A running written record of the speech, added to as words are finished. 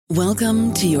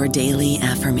Welcome to your daily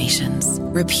affirmations.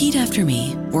 Repeat after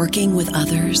me. Working with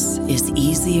others is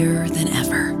easier than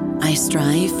ever. I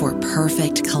strive for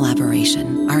perfect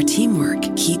collaboration. Our teamwork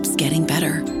keeps getting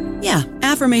better. Yeah,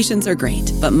 affirmations are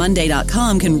great, but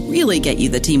Monday.com can really get you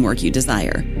the teamwork you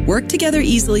desire. Work together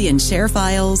easily and share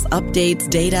files, updates,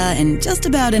 data, and just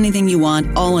about anything you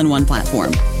want all in one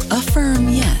platform. Affirm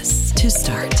yes to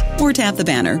start, or tap the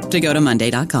banner to go to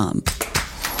Monday.com.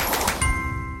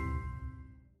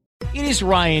 It is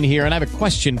Ryan here, and I have a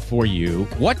question for you.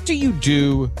 What do you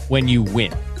do when you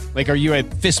win? Like, are you a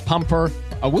fist pumper,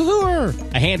 a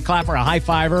woohooer, a hand clapper, a high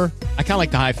fiver? I kind of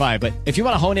like the high five, but if you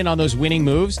want to hone in on those winning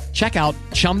moves, check out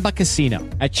Chumba Casino.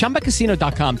 At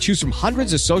ChumbaCasino.com, choose from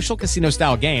hundreds of social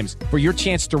casino-style games for your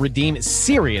chance to redeem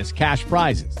serious cash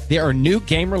prizes. There are new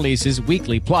game releases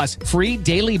weekly, plus free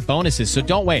daily bonuses. So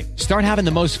don't wait. Start having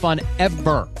the most fun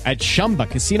ever at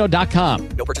ChumbaCasino.com.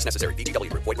 No purchase necessary.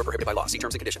 VGW. Void where prohibited by law. See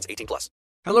terms and conditions. 18+.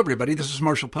 Hello, everybody. This is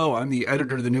Marshall Poe. I'm the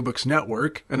editor of the New Books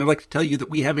Network, and I'd like to tell you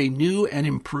that we have a new and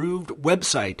improved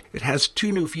website. It has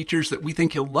two new features that we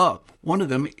think you'll love. One of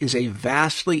them is a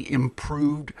vastly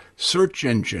improved search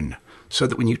engine, so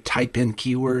that when you type in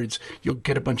keywords, you'll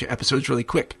get a bunch of episodes really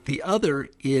quick. The other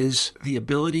is the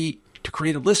ability to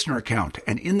create a listener account.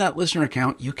 And in that listener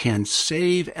account, you can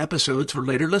save episodes for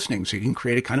later listening. So you can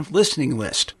create a kind of listening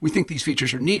list. We think these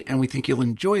features are neat, and we think you'll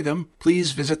enjoy them.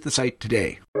 Please visit the site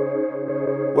today.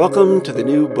 Welcome to the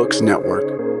New Books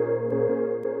Network.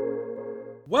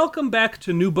 Welcome back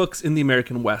to New Books in the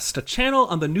American West, a channel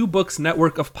on the New Books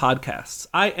network of podcasts.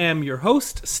 I am your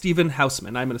host, Stephen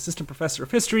Hausman. I'm an assistant professor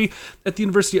of history at the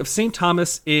University of St.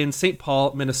 Thomas in St.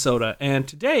 Paul, Minnesota. And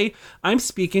today, I'm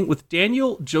speaking with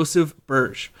Daniel Joseph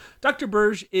Burge. Dr.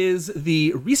 Burge is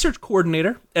the research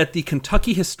coordinator at the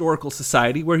Kentucky Historical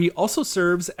Society, where he also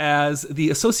serves as the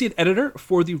associate editor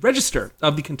for the Register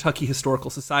of the Kentucky Historical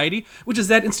Society, which is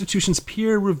that institution's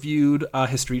peer-reviewed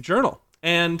history journal.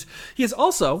 And he is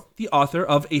also the author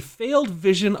of A Failed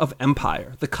Vision of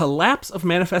Empire, The Collapse of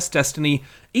Manifest Destiny,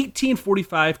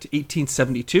 1845 to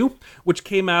 1872, which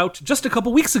came out just a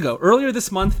couple weeks ago, earlier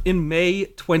this month in May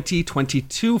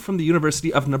 2022 from the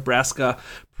University of Nebraska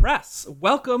Press.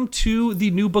 Welcome to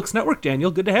the New Books Network, Daniel.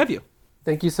 Good to have you.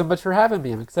 Thank you so much for having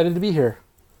me. I'm excited to be here.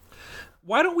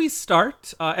 Why don't we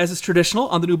start, as is traditional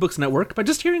on the New Books Network, by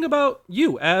just hearing about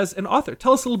you as an author.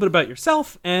 Tell us a little bit about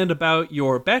yourself and about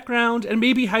your background and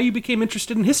maybe how you became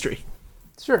interested in history.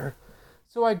 Sure.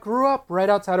 So I grew up right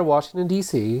outside of Washington,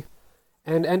 D.C.,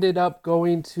 and ended up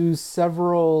going to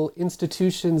several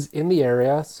institutions in the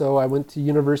area. So I went to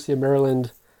University of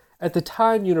Maryland, at the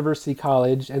time University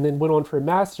College, and then went on for a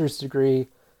master's degree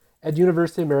at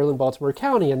University of Maryland, Baltimore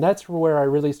County. And that's where I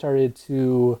really started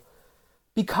to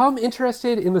become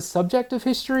interested in the subject of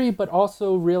history, but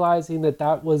also realizing that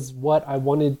that was what I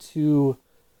wanted to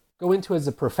go into as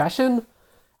a profession.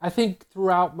 I think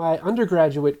throughout my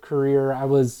undergraduate career, I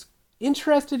was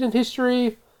interested in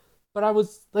history, but I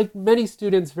was, like many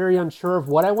students, very unsure of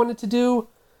what I wanted to do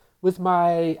with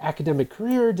my academic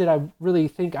career. Did I really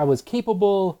think I was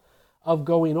capable of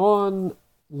going on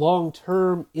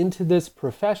long-term into this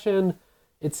profession?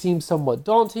 It seemed somewhat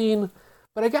daunting.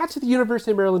 But I got to the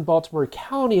University of Maryland, Baltimore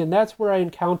County, and that's where I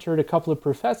encountered a couple of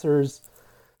professors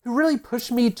who really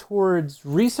pushed me towards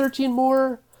researching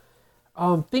more,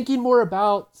 thinking more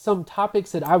about some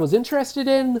topics that I was interested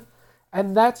in.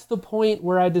 And that's the point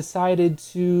where I decided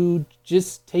to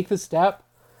just take the step,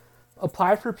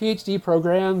 apply for PhD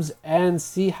programs, and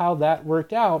see how that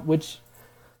worked out, which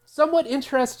somewhat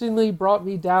interestingly brought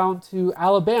me down to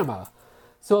Alabama.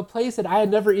 So a place that I had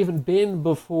never even been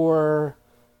before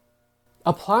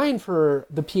applying for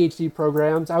the PhD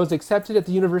programs. I was accepted at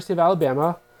the University of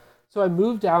Alabama. So I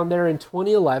moved down there in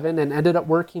 2011 and ended up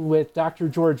working with Dr.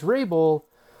 George Rabel,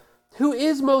 who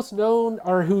is most known,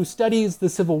 or who studies the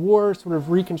Civil War, sort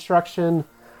of Reconstruction.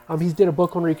 He did a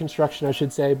book on Reconstruction, I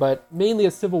should say, but mainly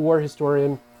a Civil War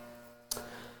historian.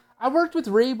 I worked with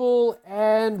Rabel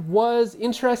and was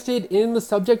interested in the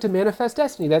subject of Manifest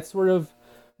Destiny. That's sort of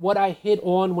what I hit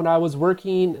on when I was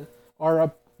working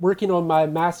on my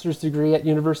master's degree at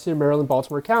University of Maryland,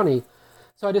 Baltimore County.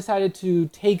 So I decided to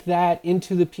take that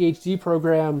into the PhD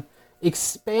program,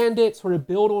 expand it, sort of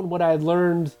build on what I had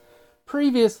learned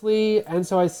previously. And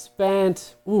so I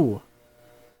spent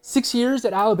 6 years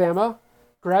at Alabama,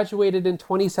 graduated in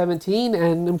 2017,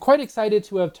 and I'm quite excited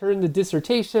to have turned the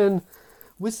dissertation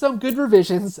with some good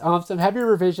revisions, some heavy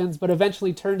revisions, but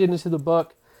eventually turned it into the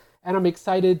book. And I'm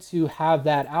excited to have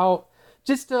that out.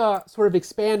 Just to sort of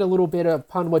expand a little bit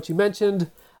upon what you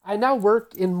mentioned, I now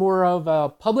work in more of a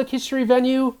public history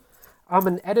venue. I'm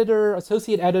an editor,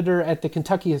 associate editor at the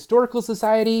Kentucky Historical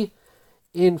Society,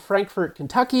 in Frankfort,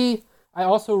 Kentucky. I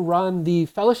also run the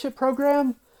fellowship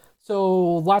program.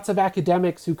 So lots of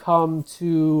academics who come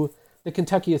to the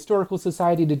Kentucky Historical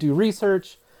Society to do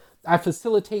research. I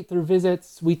facilitate their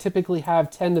visits. We typically have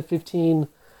 10 to 15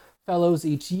 fellows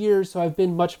each year. So I've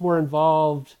been much more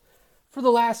involved for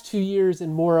the last 2 years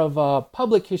in more of a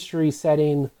public history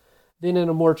setting than in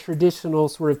a more traditional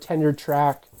sort of tenured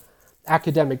track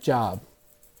academic job.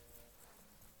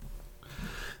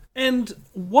 And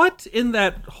what in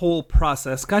that whole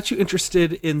process got you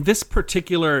interested in this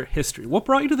particular history? What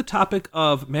brought you to the topic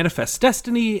of Manifest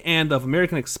Destiny and of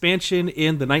American expansion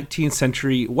in the 19th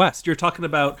century West? You're talking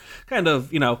about kind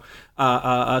of,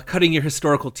 cutting your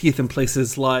historical teeth in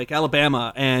places like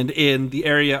Alabama and in the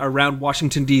area around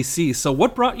Washington, D.C. So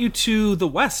what brought you to the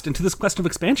West and to this quest of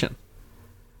expansion?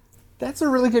 That's a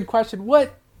really good question.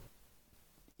 What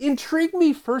intrigued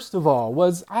me, first of all,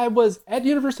 was I was at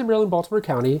University of Maryland, Baltimore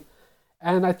County,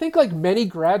 and I think like many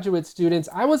graduate students,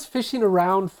 I was fishing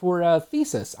around for a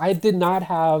thesis. I did not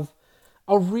have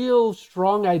a real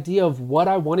strong idea of what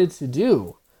I wanted to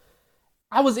do.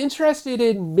 I was interested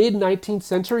in mid-19th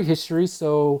century history,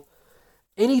 so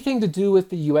anything to do with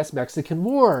the U.S.-Mexican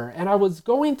War, and I was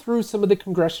going through some of the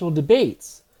congressional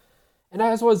debates. And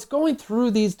as I was going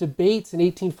through these debates in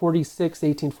 1846,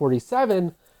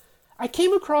 1847, I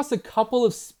came across a couple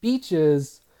of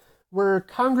speeches where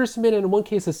congressmen, and in one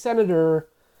case a senator,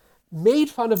 made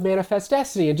fun of Manifest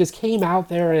Destiny and just came out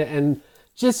there and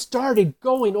just started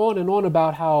going on and on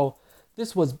about how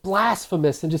this was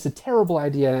blasphemous and just a terrible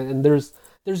idea, and there's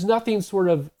nothing sort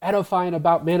of edifying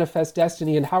about Manifest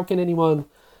Destiny, and how can anyone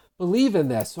believe in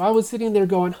this? So I was sitting there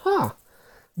going,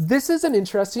 this is an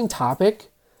interesting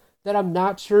topic that I'm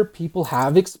not sure people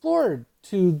have explored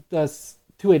to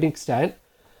an extent.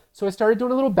 So I started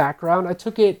doing a little background. I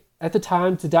took it at the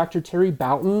time to Dr. Terry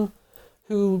Boughton,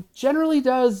 who generally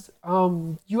does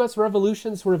U.S.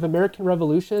 Revolution, sort of American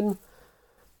Revolution.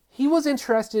 He was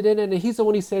interested in it, and he's the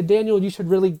one who said, Daniel, you should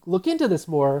really look into this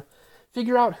more,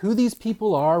 figure out who these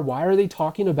people are, why are they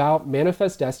talking about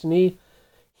Manifest Destiny.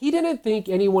 He didn't think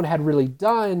anyone had really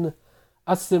done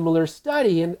a similar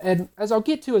study, and as I'll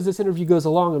get to as this interview goes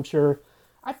along, I'm sure,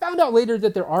 I found out later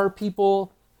that there are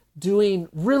people doing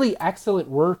really excellent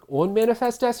work on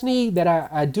Manifest Destiny that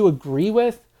I do agree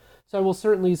with. So I will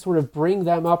certainly sort of bring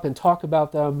them up and talk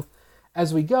about them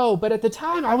as we go. But at the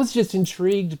time, I was just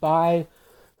intrigued by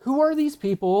who are these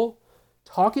people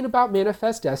talking about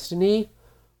Manifest Destiny?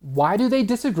 Why do they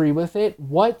disagree with it?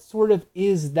 What sort of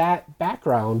is that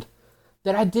background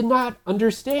that I did not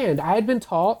understand? I had been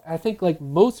taught, I think like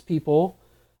most people,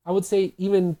 I would say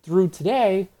even through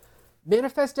today,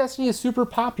 Manifest Destiny is super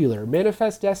popular.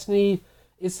 Manifest Destiny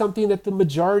is something that the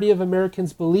majority of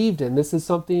Americans believed in. This is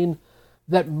something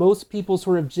that most people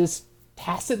sort of just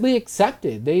tacitly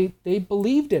accepted. They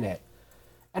believed in it.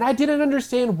 And I didn't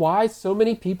understand why so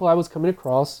many people I was coming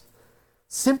across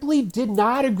simply did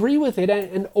not agree with it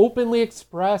and openly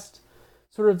expressed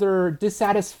sort of their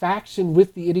dissatisfaction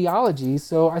with the ideology.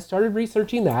 So I started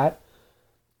researching that.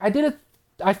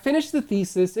 I finished the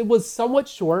thesis. It was somewhat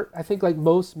short, I think like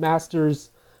most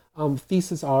master's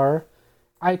theses are.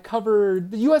 I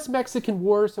covered the U.S.-Mexican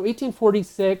War, so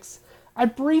 1846. I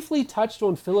briefly touched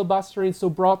on filibustering, so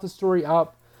brought the story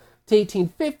up to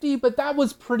 1850, but that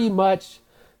was pretty much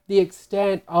the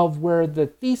extent of where the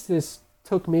thesis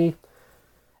took me.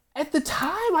 At the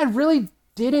time, I really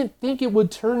didn't think it would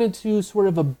turn into sort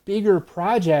of a bigger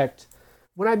project.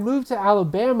 When I moved to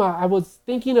Alabama, I was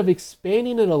thinking of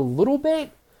expanding it a little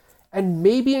bit and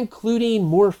maybe including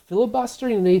more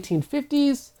filibustering in the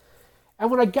 1850s. And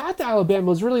when I got to Alabama, it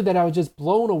was really that I was just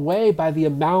blown away by the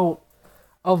amount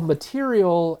of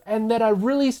material, and that I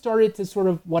really started to sort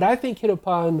of, what I think hit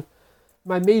upon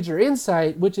my major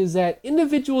insight, which is that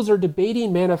individuals are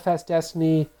debating Manifest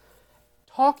Destiny,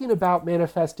 talking about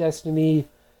Manifest Destiny,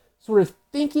 sort of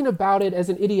thinking about it as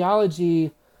an ideology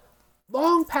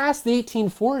long past the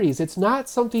 1840s. It's not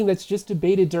something that's just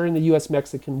debated during the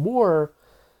U.S.-Mexican War.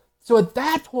 So at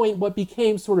that point, what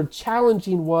became sort of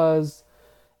challenging was,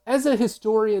 as a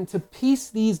historian, to piece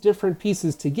these different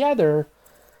pieces together.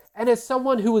 And as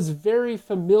someone who was very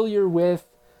familiar with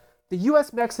the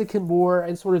U.S.-Mexican War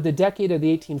and sort of the decade of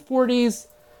the 1840s,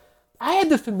 I had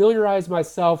to familiarize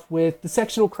myself with the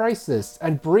sectional crisis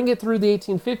and bring it through the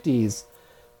 1850s.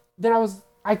 Then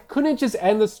I couldn't just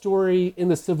end the story in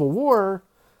the Civil War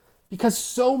because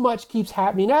so much keeps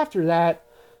happening after that.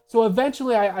 So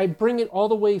eventually I bring it all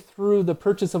the way through the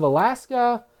purchase of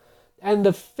Alaska and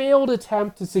the failed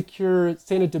attempt to secure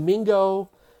Santo Domingo,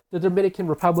 the Dominican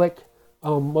Republic,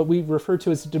 what we refer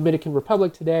to as the Dominican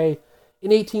Republic today, in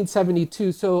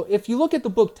 1872. So if you look at the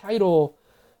book title,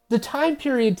 the time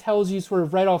period tells you sort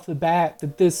of right off the bat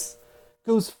that this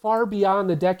goes far beyond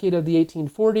the decade of the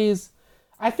 1840s.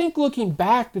 I think looking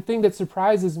back, the thing that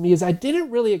surprises me is I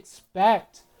didn't really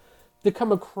expect to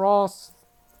come across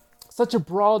such a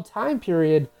broad time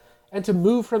period and to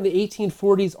move from the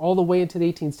 1840s all the way into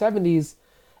the 1870s.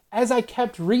 As I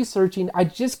kept researching, I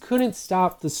just couldn't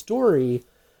stop the story.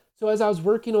 So as I was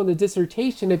working on the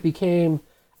dissertation, it became,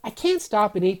 I can't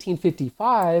stop in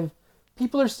 1855.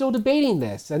 People are still debating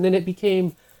this. And then it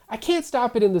became, I can't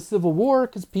stop it in the Civil War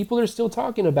because people are still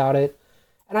talking about it.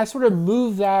 And I sort of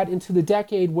moved that into the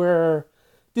decade where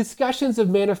discussions of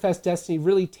Manifest Destiny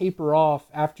really taper off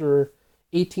after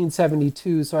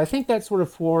 1872. So I think that sort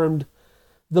of formed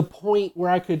the point where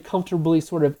I could comfortably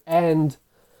sort of end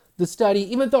the study,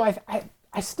 even though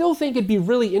I still think it'd be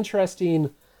really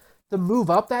interesting to move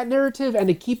up that narrative and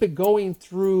to keep it going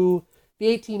through the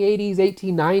 1880s,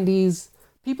 1890s.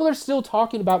 People are still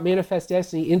talking about Manifest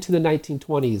Destiny into the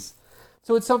 1920s.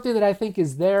 So it's something that I think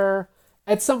is there.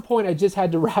 At some point, I just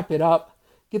had to wrap it up,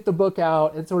 get the book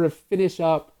out, and sort of finish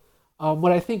up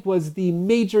what I think was the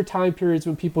major time periods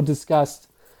when people discussed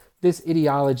this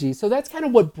ideology. So that's kind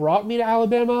of what brought me to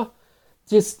Alabama.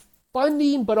 Just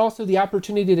funding, but also the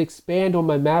opportunity to expand on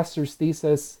my master's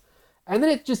thesis. And then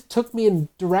it just took me in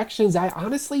directions I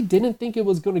honestly didn't think it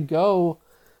was going to go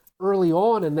early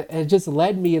on, and it just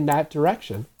led me in that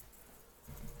direction.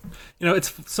 You know,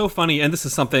 it's so funny, and this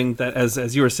is something that,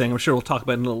 as you were saying, I'm sure we'll talk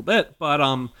about in a little bit, but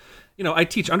you know, I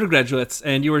teach undergraduates,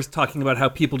 and you were talking about how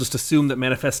people just assume that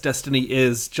Manifest Destiny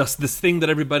is just this thing that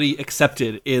everybody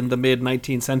accepted in the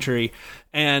mid-19th century.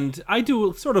 And I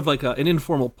do sort of like an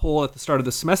informal poll at the start of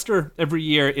the semester every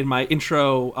year in my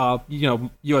intro,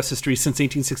 U.S. History since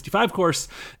 1865 course.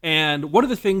 And one of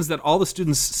the things that all the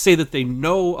students say that they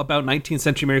know about 19th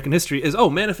century American history is, oh,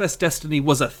 Manifest Destiny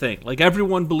was a thing. Like,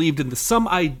 everyone believed in some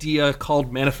idea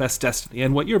called Manifest Destiny.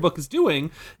 And what your book is doing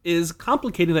is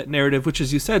complicating that narrative, which,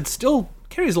 as you said, still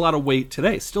carries a lot of weight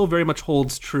today, still very much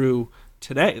holds true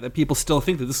today, that people still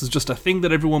think that this is just a thing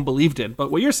that everyone believed in.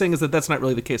 But what you're saying is that that's not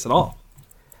really the case at all.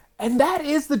 And that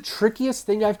is the trickiest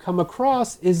thing I've come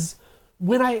across. Is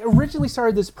when I originally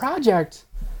started this project,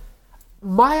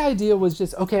 my idea was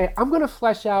just, okay, I'm going to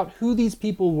flesh out who these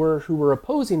people were who were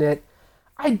opposing it.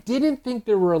 I didn't think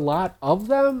there were a lot of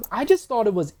them. I just thought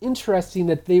it was interesting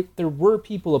that there were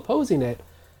people opposing it.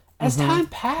 As time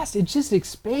passed, it just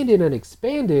expanded and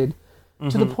expanded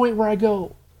to the point where I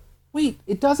go, wait,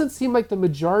 it doesn't seem like the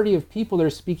majority of people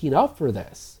are speaking up for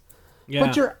this. Yeah.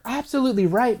 But you're absolutely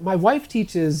right. My wife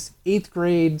teaches 8th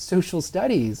grade social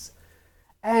studies,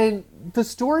 and the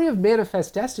story of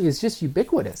Manifest Destiny is just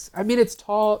ubiquitous. I mean, it's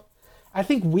taught, I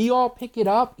think we all pick it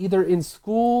up either in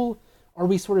school or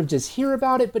we sort of just hear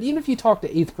about it. But even if you talk to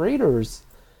 8th graders,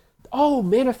 oh,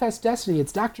 Manifest Destiny,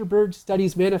 it's Dr. Berg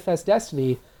studies Manifest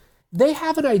Destiny. They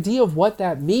have an idea of what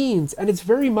that means, and it's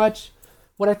very much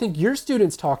what I think your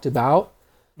students talked about.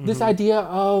 This idea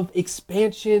of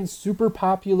expansion, super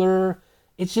popular.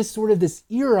 It's just sort of this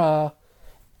era.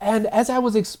 And as I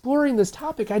was exploring this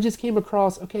topic, I just came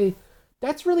across, okay,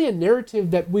 that's really a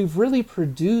narrative that we've really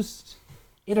produced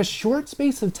in a short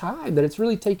space of time, that it's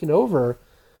really taken over.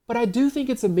 But I do think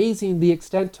it's amazing the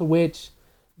extent to which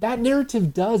that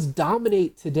narrative does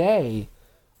dominate today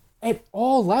at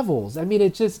all levels. I mean,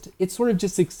 it's sort of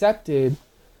just accepted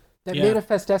that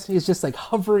Manifest Destiny is just like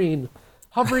hovering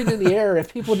in the air, and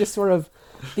people just sort of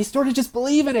just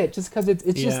believe in it just because it's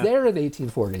just there in the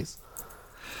 1840s.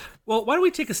 Well, why don't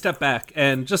we take a step back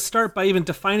and just start by even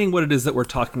defining what it is that we're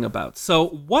talking about. So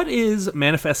what is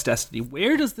Manifest Destiny?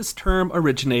 Where does this term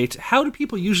originate? How do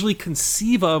people usually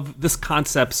conceive of this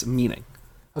concept's meaning?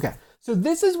 Okay, so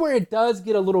this is where it does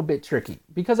get a little bit tricky,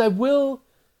 because I will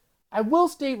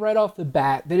state right off the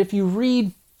bat that if you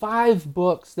read 5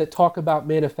 books that talk about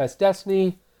Manifest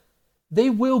Destiny, they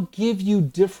will give you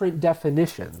different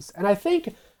definitions. And I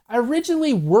think I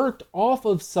originally worked off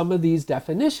of some of these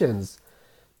definitions.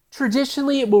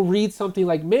 Traditionally, it will read something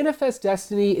like Manifest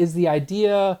Destiny is the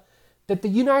idea that the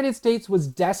United States was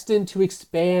destined to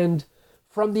expand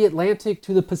from the Atlantic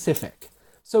to the Pacific.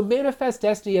 So Manifest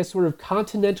Destiny as sort of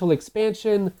continental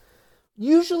expansion,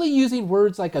 usually using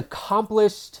words like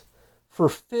accomplished,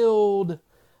 fulfilled,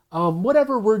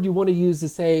 whatever word you want to use to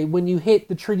say when you hit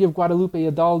the Treaty of Guadalupe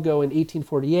Hidalgo in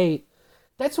 1848,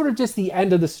 that's sort of just the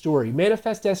end of the story.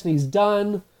 Manifest Destiny's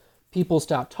done. People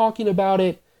stop talking about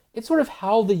it. It's sort of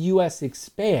how the U.S.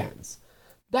 expands.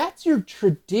 That's your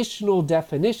traditional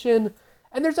definition.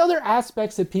 And there's other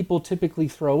aspects that people typically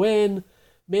throw in.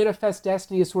 Manifest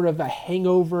Destiny is sort of a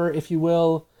hangover, if you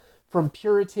will, from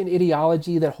Puritan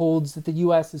ideology that holds that the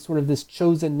U.S. is sort of this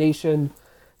chosen nation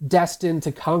destined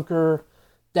to conquer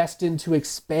destined to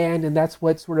expand, and that's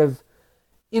what sort of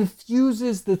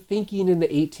infuses the thinking in the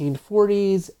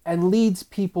 1840s and leads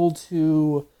people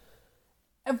to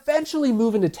eventually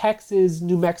move into Texas,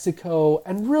 New Mexico,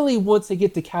 and really once they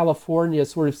get to California,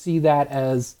 sort of see that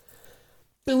as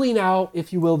filling out,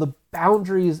 if you will, the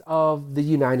boundaries of the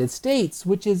United States,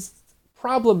 which is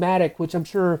problematic, which I'm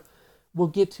sure we'll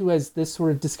get to as this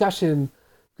sort of discussion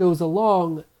goes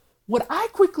along. What I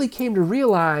quickly came to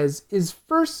realize is,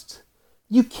 first,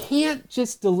 you can't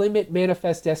just delimit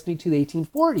Manifest Destiny to the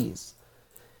 1840s.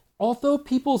 Although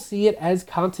people see it as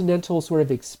continental sort of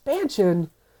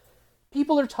expansion,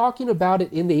 people are talking about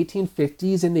it in the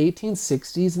 1850s, in the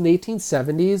 1860s, in the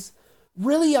 1870s,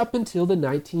 really up until the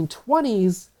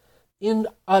 1920s, in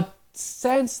a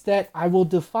sense that I will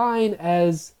define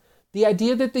as the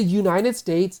idea that the United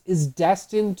States is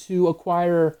destined to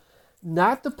acquire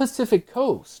not the Pacific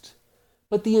coast,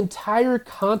 but the entire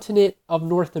continent of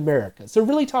North America. So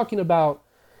really talking about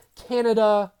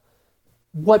Canada,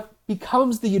 what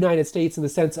becomes the United States in the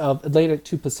sense of Atlantic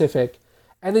to Pacific,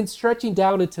 and then stretching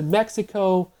down into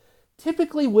Mexico,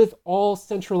 typically with all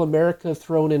Central America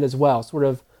thrown in as well, sort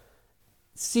of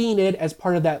seeing it as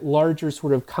part of that larger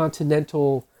sort of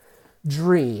continental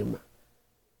dream.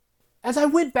 As I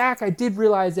went back, I did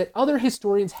realize that other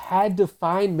historians had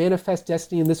defined Manifest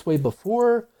Destiny in this way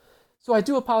before. So I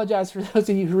do apologize for those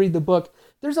of you who read the book.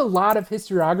 There's a lot of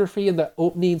historiography in the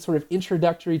opening sort of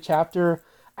introductory chapter.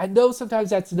 I know sometimes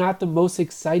that's not the most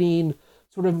exciting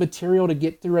sort of material to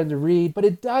get through and to read, but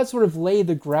it does sort of lay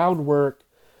the groundwork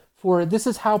for this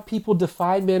is how people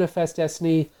define Manifest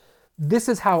Destiny. This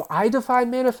is how I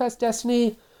define Manifest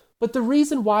Destiny. But the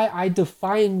reason why I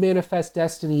define Manifest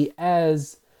Destiny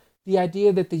as the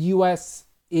idea that the U.S.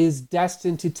 is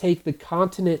destined to take the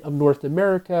continent of North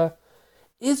America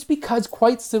is because,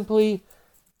 quite simply,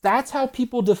 that's how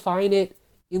people define it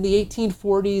in the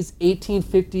 1840s,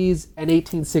 1850s, and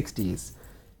 1860s.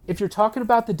 If you're talking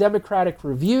about the Democratic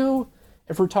Review,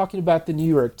 if we're talking about the New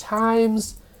York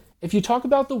Times, if you talk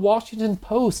about the Washington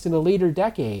Post in a later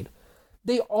decade,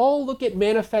 they all look at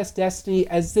Manifest Destiny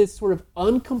as this sort of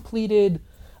uncompleted,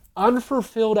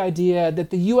 unfulfilled idea that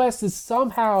the U.S. is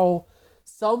somehow,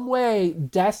 some way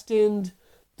destined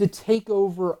to take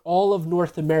over all of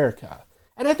North America.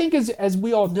 And I think as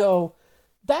we all know,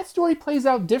 that story plays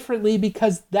out differently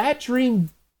because that dream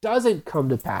doesn't come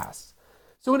to pass.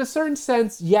 So in a certain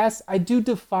sense, yes, I do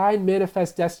define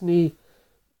Manifest Destiny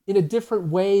in a different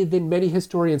way than many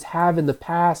historians have in the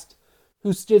past,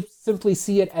 who just simply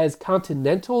see it as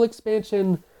continental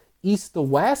expansion east to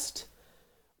west.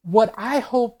 What I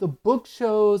hope the book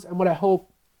shows, and what I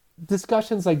hope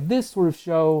discussions like this sort of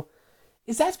show,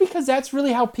 is that's because that's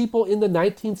really how people in the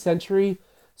 19th century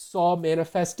saw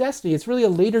Manifest Destiny. It's really a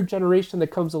later generation that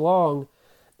comes along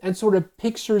and sort of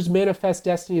pictures Manifest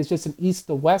Destiny as just an east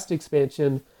to west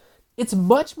expansion. It's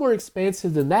much more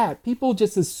expansive than that. People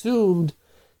just assumed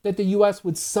that the U.S.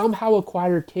 would somehow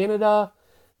acquire Canada,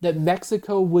 that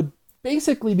Mexico would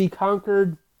basically be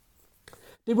conquered.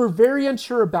 They were very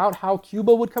unsure about how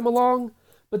Cuba would come along,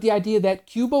 but the idea that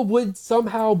Cuba would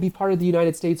somehow be part of the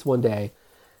United States one day,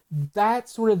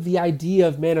 that's sort of the idea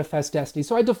of Manifest Destiny.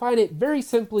 So I define it very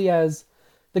simply as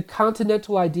the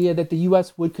continental idea that the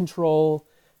U.S. would control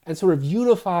and sort of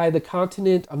unify the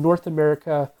continent of North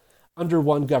America under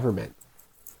one government.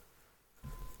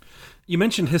 You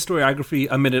mentioned historiography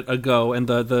a minute ago, and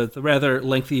the rather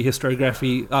lengthy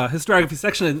historiography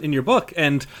section in your book.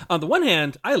 And on the one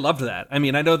hand, I loved that. I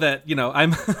mean, I know that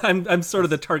I'm sort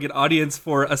of the target audience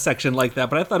for a section like that,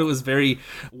 but I thought it was very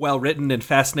well written and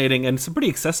fascinating, and some pretty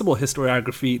accessible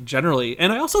historiography generally.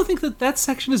 And I also think that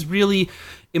section is really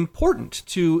important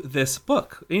to this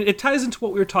book. It ties into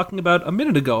what we were talking about a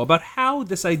minute ago, about how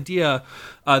this idea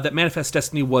that Manifest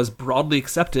Destiny was broadly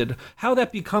accepted, how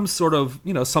that becomes sort of,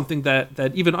 something that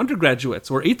even undergraduates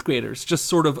or eighth graders just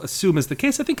sort of assume is the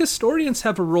case. I think historians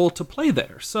have a role to play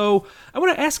there. So I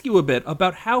want to ask you a bit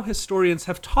about how historians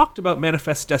have talked about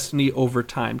Manifest Destiny over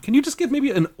time. Can you just give maybe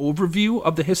an overview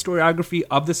of the historiography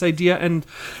of this idea and,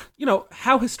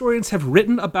 how historians have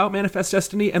written about Manifest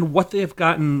Destiny and what they have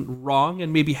gotten wrong,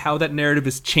 and maybe how that narrative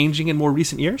is changing in more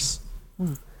recent years?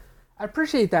 I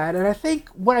appreciate that. And I think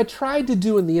what I tried to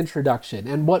do in the introduction,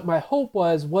 and what my hope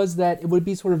was that it would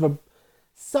be sort of a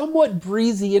somewhat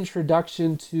breezy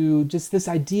introduction to just this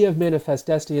idea of Manifest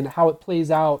Destiny and how it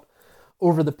plays out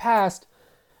over the past.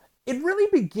 It really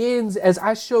begins, as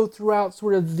I show throughout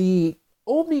sort of the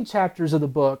opening chapters of the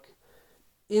book,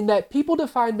 in that people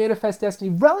define Manifest Destiny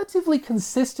relatively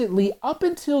consistently up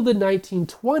until the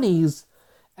 1920s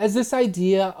as this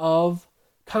idea of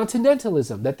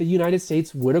continentalism, that the United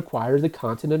States would acquire the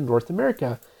continent of North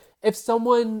America.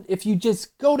 if you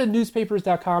just go to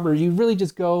newspapers.com, or you really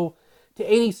just go to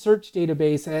any search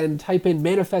database and type in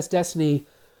Manifest Destiny,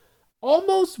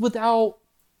 almost without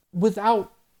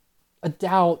a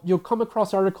doubt, you'll come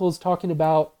across articles talking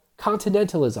about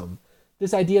continentalism,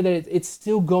 this idea that it's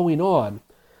still going on.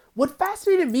 What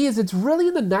fascinated me is it's really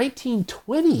in the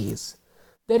 1920s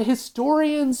that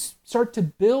historians start to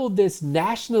build this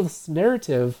nationalist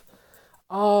narrative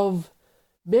of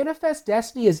Manifest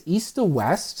Destiny as East to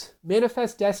West,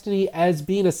 Manifest Destiny as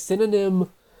being a synonym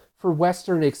for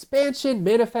Western expansion,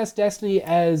 Manifest Destiny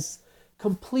as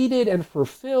completed and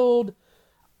fulfilled.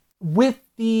 With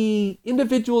the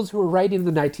individuals who are writing in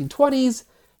the 1920s,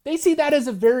 they see that as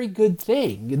a very good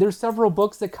thing. There's several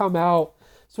books that come out,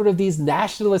 sort of these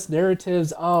nationalist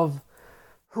narratives of,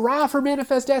 hurrah for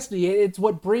Manifest Destiny, it's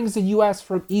what brings the U.S.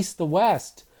 from East to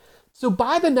West. So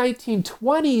by the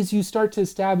 1920s, you start to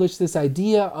establish this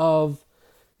idea of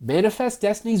Manifest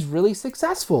Destiny is really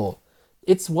successful.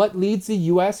 It's what leads the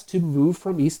U.S. to move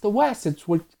from East to West. It's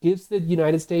what gives the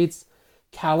United States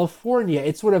California.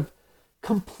 It sort of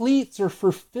completes or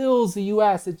fulfills the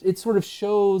U.S. It sort of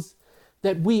shows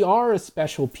that we are a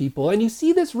special people. And you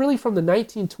see this really from the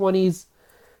 1920s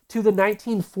to the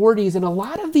 1940s, and a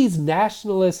lot of these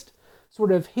nationalist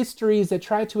sort of histories that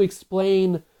try to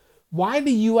explain why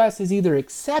the U.S. is either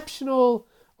exceptional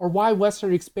or why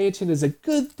Western expansion is a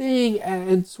good thing,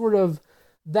 and sort of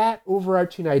that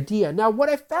overarching idea. Now, what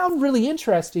I found really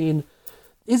interesting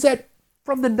is that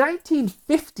from the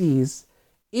 1950s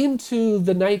into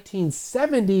the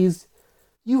 1970s,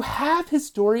 you have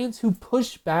historians who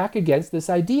push back against this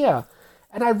idea.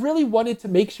 And I really wanted to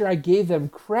make sure I gave them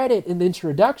credit in the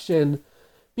introduction,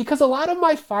 because a lot of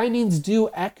my findings do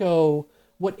echo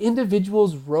what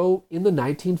individuals wrote in the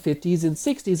 1950s and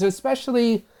 60s.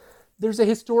 Especially, there's a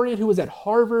historian who was at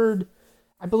Harvard.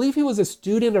 I believe he was a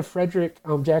student of Frederick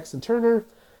Jackson Turner.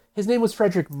 His name was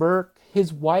Frederick Merck.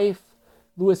 His wife,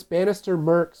 Louis Bannister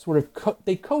Merck,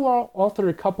 they co-authored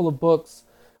a couple of books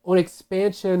on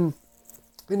expansion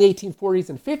in the 1840s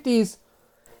and 50s.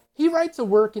 He writes a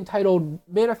work entitled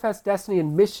Manifest Destiny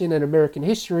and Mission in American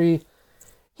History.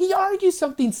 He argues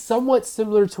something somewhat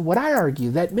similar to what I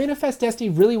argue, that Manifest Destiny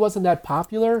really wasn't that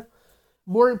popular.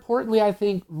 More importantly, I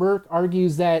think Merck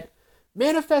argues that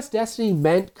Manifest Destiny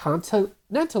meant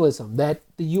continentalism, that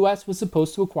the U.S. was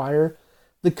supposed to acquire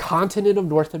the continent of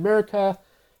North America.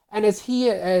 And as he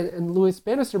and Louis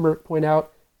Bannister Merck point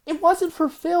out, it wasn't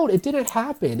fulfilled. It didn't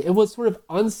happen. It was sort of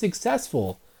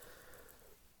unsuccessful.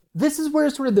 This is where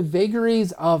sort of the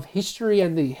vagaries of history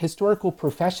and the historical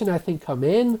profession, I think, come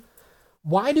in.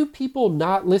 Why do people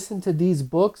not listen to these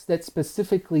books that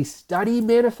specifically study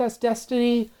Manifest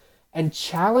Destiny and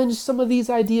challenge some of these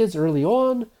ideas early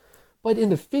on? But in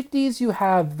the 50s, you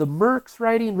have the Mercks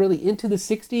writing really into the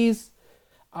 60s.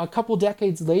 A couple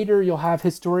decades later, you'll have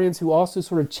historians who also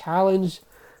sort of challenge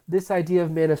this idea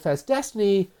of Manifest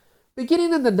Destiny.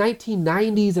 Beginning in the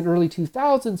 1990s and early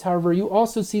 2000s, however, you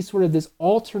also see sort of this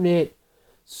alternate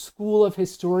school of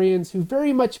historians who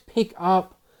very much pick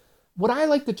up what I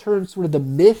like to term sort of the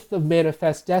myth of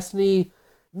Manifest Destiny.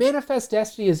 Manifest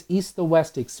Destiny is East to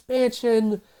West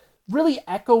expansion, really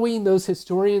echoing those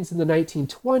historians in the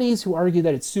 1920s who argue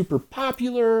that it's super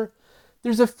popular.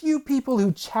 There's a few people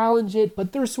who challenge it,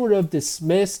 but they're sort of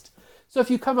dismissed. So if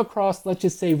you come across, let's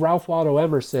just say, Ralph Waldo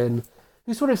Emerson,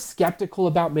 who's sort of skeptical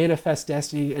about Manifest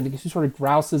Destiny and who sort of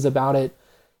grouses about it,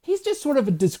 he's just sort of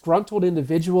a disgruntled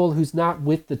individual who's not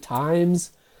with the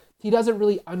times. He doesn't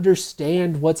really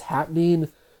understand what's happening,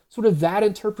 sort of that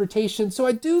interpretation. So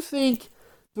I do think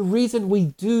the reason we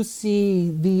do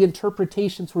see the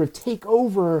interpretation sort of take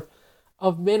over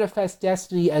of Manifest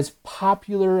Destiny as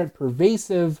popular and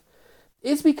pervasive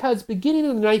is because beginning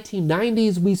in the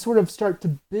 1990s, we sort of start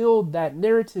to build that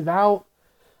narrative out.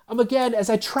 Again, as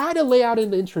I try to lay out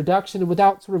in the introduction and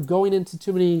without sort of going into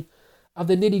too many of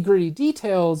the nitty-gritty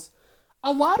details,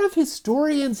 a lot of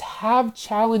historians have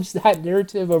challenged that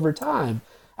narrative over time.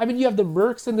 I mean, you have the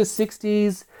Mercks in the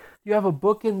 60s, you have a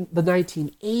book in the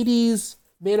 1980s,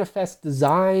 Manifest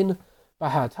Design by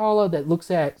Hayatollah, that looks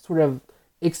at sort of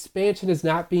expansion as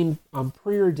not being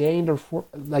preordained or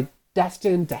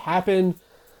destined to happen.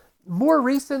 More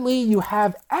recently, you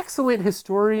have excellent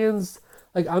historians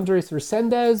like Andres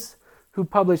Resendez, who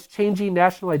published Changing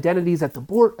National Identities at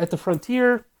the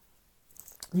Frontier.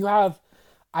 You have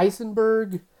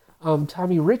Eisenberg,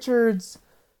 Tommy Richards,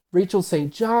 Rachel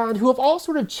St. John, who have all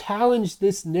sort of challenged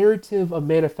this narrative of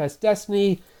Manifest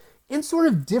Destiny in sort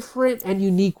of different and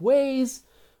unique ways.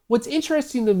 What's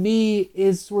interesting to me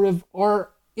is sort of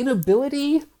our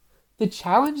inability to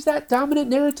challenge that dominant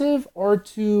narrative or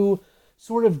to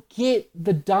sort of get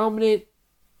the dominant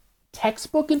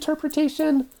textbook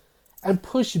interpretation and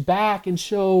push back and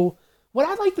show what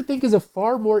I'd like to think is a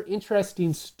far more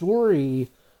interesting story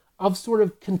of sort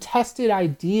of contested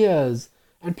ideas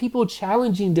and people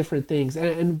challenging different things,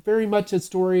 and very much a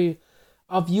story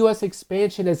of U.S.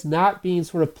 expansion as not being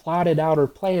sort of plotted out or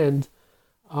planned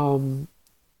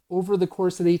over the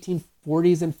course of the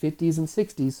 1840s and 50s and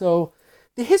 60s. So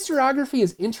the historiography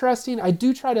is interesting. I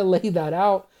do try to lay that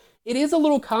out. It is a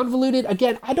little convoluted.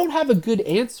 Again, I don't have a good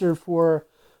answer for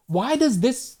why does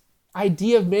this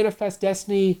idea of manifest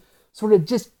destiny sort of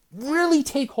just really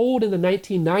take hold in the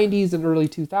 1990s and early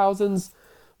 2000s.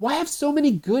 Why have so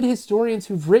many good historians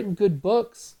who've written good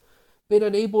books been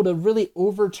unable to really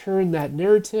overturn that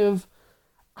narrative?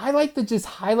 I like to just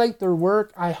highlight their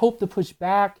work. I hope to push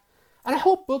back. And I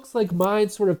hope books like mine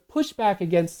sort of push back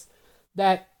against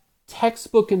that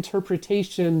textbook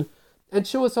interpretation and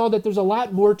show us all that there's a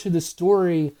lot more to the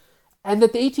story, and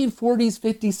that the 1840s,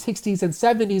 50s, 60s, and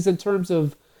 70s in terms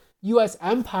of U.S.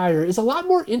 empire is a lot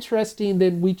more interesting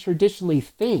than we traditionally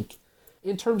think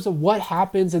in terms of what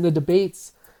happens in the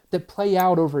debates that play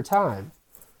out over time.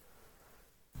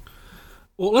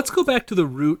 Well, let's go back to the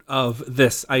root of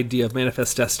this idea of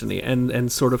manifest destiny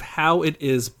and sort of how it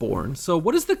is born. So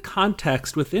what is the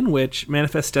context within which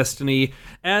manifest destiny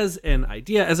as an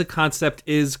idea, as a concept,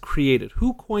 is created?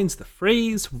 Who coins the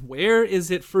phrase? Where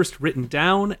is it first written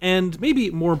down? And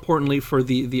maybe more importantly for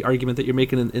the argument that you're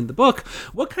making in the book,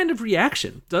 what kind of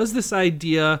reaction does this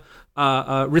idea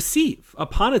receive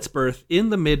upon its birth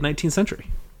in the mid-19th century?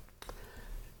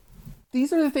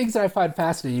 These are the things that I find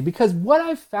fascinating, because what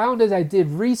I found as I did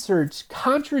research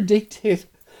contradicted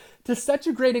to such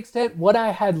a great extent what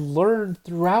I had learned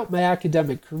throughout my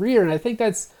academic career. And I think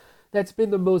that's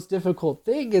been the most difficult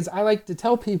thing. Is I like to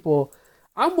tell people,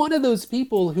 I'm one of those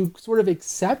people who sort of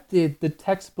accepted the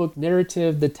textbook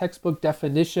narrative, the textbook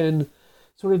definition,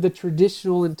 sort of the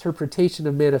traditional interpretation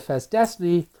of manifest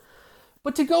destiny.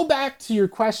 But to go back to your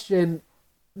question,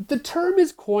 the term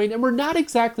is coined, and we're not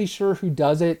exactly sure who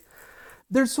does it.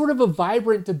 There's sort of a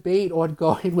vibrant debate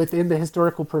ongoing within the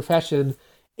historical profession.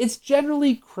 It's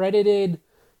generally credited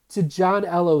to John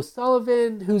L.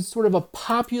 O'Sullivan, who's sort of a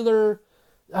popular,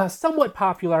 somewhat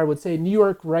popular, I would say, New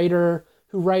York writer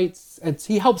who writes, and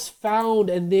he helps found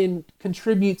and then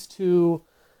contributes to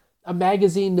a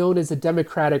magazine known as the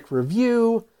Democratic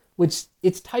Review, which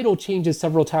its title changes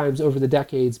several times over the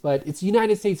decades, but it's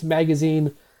United States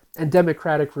Magazine and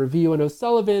Democratic Review, and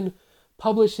O'Sullivan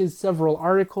publishes several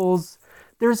articles.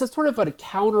 There's a sort of a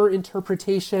counter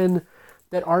interpretation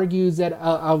that argues that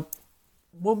a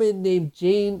woman named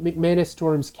Jane McManus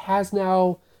Storms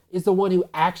Kasnow is the one who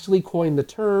actually coined the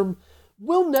term.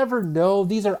 We'll never know.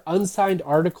 These are unsigned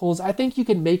articles. I think you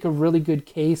can make a really good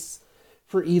case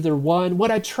for either one. What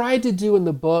I tried to do in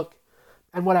the book,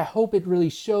 and what I hope it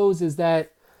really shows, is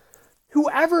that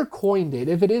whoever coined it,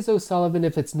 if it is O'Sullivan,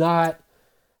 if it's not,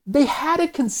 they had a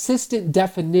consistent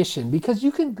definition, because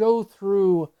you can go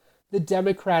through the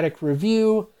Democratic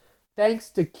Review. Thanks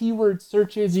to keyword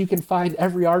searches, you can find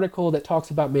every article that talks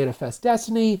about manifest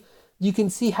destiny. You can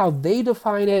see how they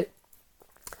define it.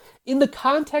 In the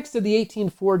context of the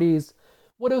 1840s,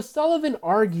 what O'Sullivan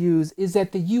argues is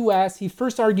that the U.S., he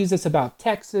first argues this about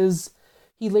Texas,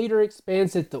 he later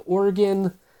expands it to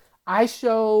Oregon. I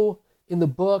show in the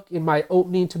book, in my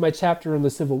opening to my chapter on the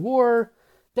Civil War,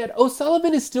 that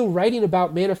O'Sullivan is still writing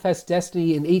about manifest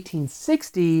destiny in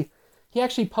 1860. He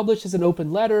actually publishes an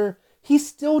open letter. He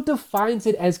still defines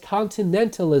it as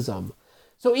continentalism.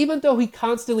 So even though he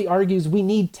constantly argues we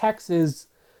need Texas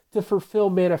to fulfill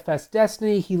manifest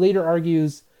destiny, he later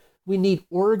argues we need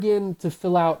Oregon to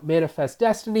fill out manifest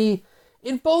destiny.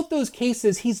 In both those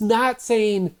cases, he's not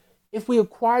saying if we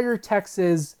acquire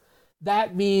Texas,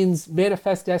 that means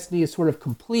manifest destiny is sort of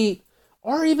complete,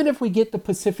 or even if we get the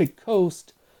Pacific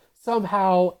coast,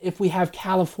 somehow if we have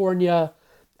California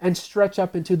and stretch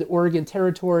up into the Oregon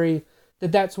territory,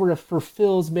 that sort of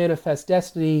fulfills manifest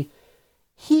destiny.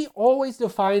 He always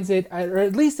defines it, or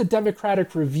at least the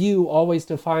Democratic Review always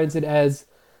defines it as,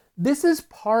 this is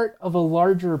part of a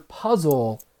larger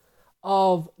puzzle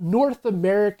of North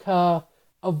America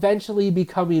eventually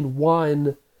becoming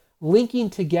one, linking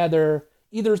together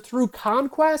either through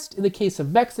conquest in the case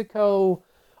of Mexico,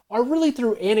 or really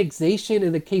through annexation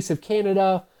in the case of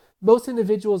Canada. Most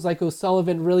individuals like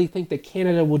O'Sullivan really think that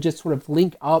Canada will just sort of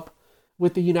link up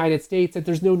with the United States, that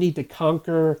there's no need to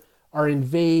conquer or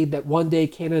invade, that one day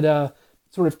Canada,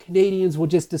 sort of Canadians will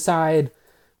just decide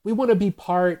we want to be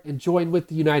part and join with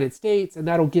the United States, and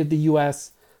that'll give the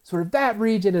U.S. sort of that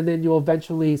region, and then you'll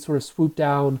eventually sort of swoop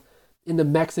down into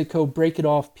Mexico, break it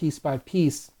off piece by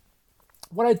piece.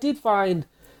 What I did find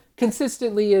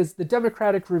consistently is the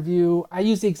Democratic Review. I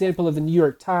use the example of the New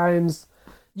York Times.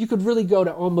 You could really go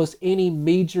to almost any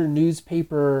major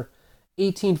newspaper,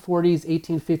 1840s,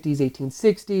 1850s,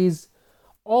 1860s,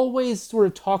 always sort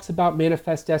of talks about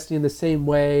Manifest Destiny in the same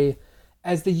way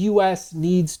as the U.S.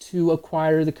 needs to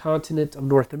acquire the continent of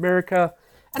North America.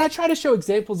 And I try to show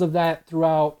examples of that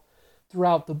throughout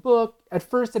the book. At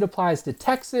first, it applies to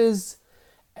Texas.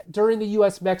 During the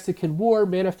U.S.-Mexican War,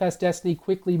 Manifest Destiny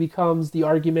quickly becomes the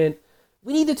argument,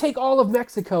 we need to take all of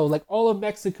Mexico, like all of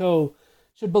Mexico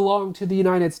should belong to the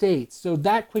United States. So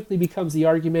that quickly becomes the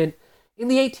argument. In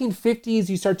the 1850s,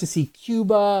 you start to see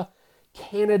Cuba,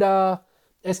 Canada.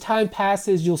 As time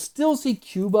passes, you'll still see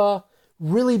Cuba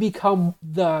really become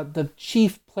the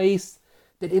chief place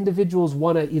that individuals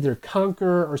want to either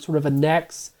conquer or sort of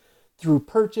annex through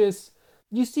purchase.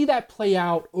 You see that play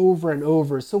out over and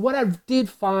over. So what I did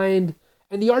find,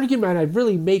 and the argument I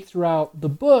really make throughout the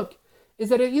book, is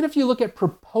that even if you look at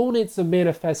proponents of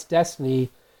Manifest Destiny,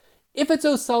 if it's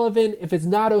O'Sullivan, if it's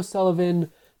not O'Sullivan,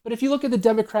 but if you look at the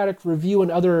Democratic Review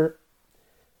and other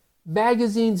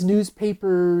magazines,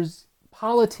 newspapers,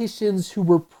 politicians who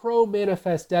were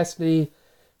pro-Manifest Destiny,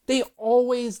 they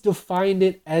always defined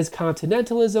it as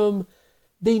continentalism.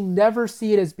 They never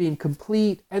see it as being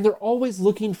complete, and they're always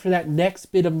looking for that next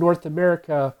bit of North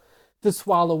America to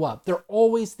swallow up. They're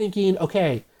always thinking,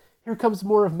 okay, here comes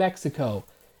more of Mexico.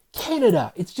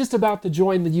 Canada, it's just about to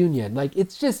join the Union. Like,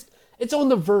 it's on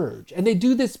the verge. And they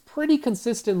do this pretty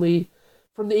consistently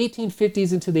from the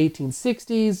 1850s into the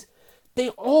 1860s. They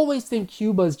always think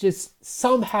Cuba is just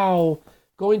somehow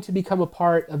going to become a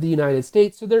part of the United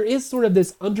States. So there is sort of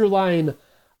this underlying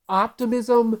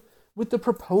optimism with the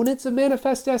proponents of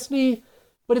Manifest Destiny,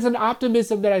 but it's an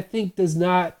optimism that I think does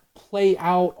not play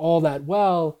out all that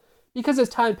well, because as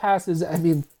time passes, I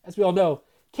mean, as we all know,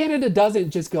 Canada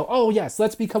doesn't just go, oh yes,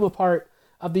 let's become a part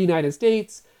of the United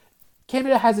States.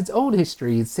 Canada has its own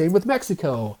history. Same with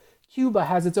Mexico. Cuba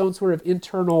has its own sort of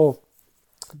internal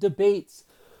debates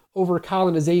over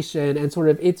colonization and sort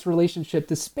of its relationship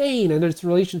to Spain and its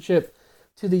relationship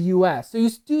to the US. So you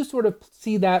do sort of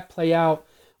see that play out.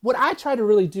 What I try to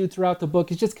really do throughout the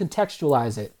book is just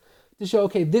contextualize it to show,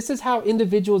 okay, this is how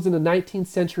individuals in the 19th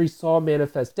century saw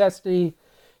Manifest Destiny.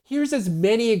 Here's as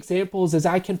many examples as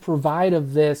I can provide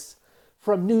of this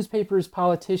from newspapers,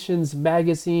 politicians,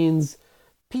 magazines,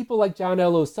 people like John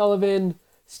L. O'Sullivan,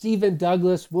 Stephen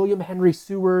Douglas, William Henry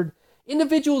Seward,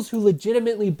 individuals who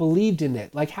legitimately believed in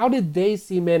it. Like, how did they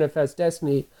see Manifest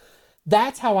Destiny?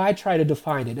 That's how I try to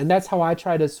define it. And that's how I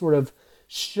try to sort of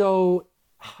show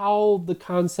how the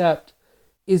concept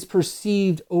is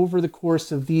perceived over the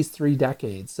course of these 3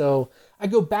 decades. So I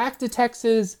go back to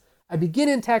Texas, I begin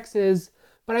in Texas,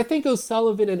 but I think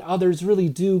O'Sullivan and others really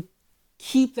do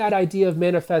keep that idea of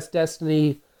Manifest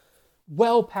Destiny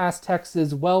well past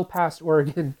Texas, well past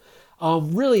Oregon,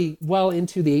 really well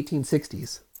into the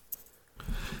 1860s.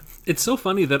 It's so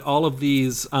funny that all of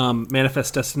these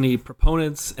Manifest Destiny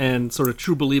proponents and sort of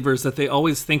true believers, that they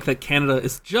always think that Canada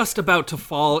is just about to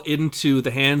fall into the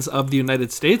hands of the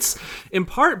United States, in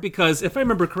part because, if I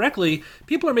remember correctly,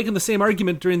 people are making the same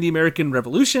argument during the American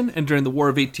Revolution and during the War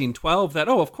of 1812 that,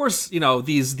 oh, of course, you know,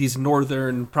 these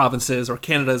northern provinces or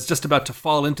Canada is just about to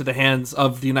fall into the hands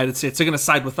of the United States. They're going to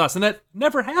side with us. And that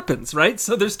never happens, right?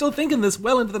 So they're still thinking this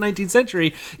well into the 19th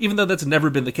century, even though that's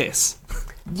never been the case.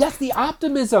 Yes, the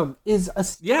optimism is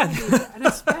astounding. Yeah. And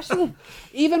especially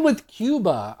even with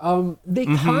Cuba, they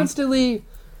constantly,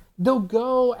 they'll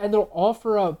go and they'll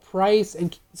offer a price,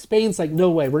 and Spain's like, no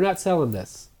way, we're not selling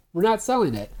this. We're not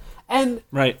selling it. And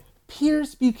right.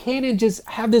 Pierce Buchanan just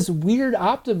have this weird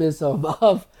optimism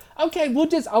of, okay, we'll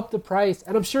just up the price,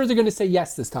 and I'm sure they're going to say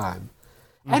yes this time.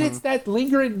 And it's that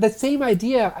lingering, the same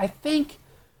idea. I think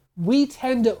we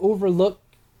tend to overlook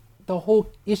the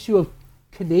whole issue of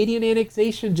Canadian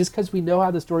annexation just because we know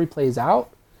how the story plays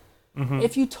out.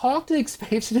 If you talk to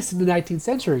expansionists in the 19th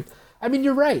century, I mean,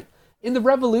 you're right. In the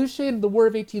Revolution, the War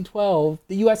of 1812,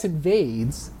 the U.S.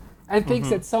 invades and thinks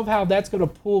that somehow that's going to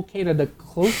pull Canada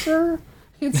closer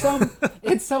in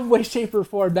some way, shape, or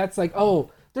form. That's like,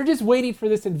 oh, they're just waiting for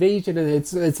this invasion, and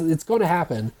it's going to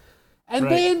happen.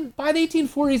 And then by the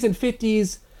 1840s and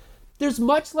 50s, there's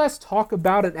much less talk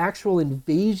about an actual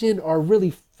invasion or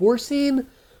really forcing.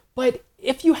 But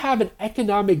if you have an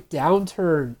economic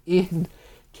downturn in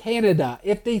Canada,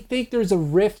 if they think there's a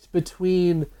rift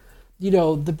between, you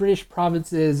know, the British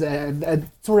provinces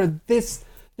and sort of this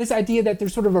idea that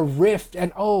there's sort of a rift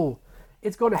and, oh,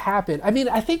 it's going to happen. I mean,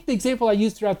 I think the example I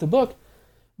use throughout the book,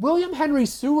 William Henry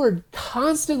Seward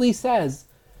constantly says,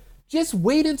 just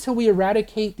wait until we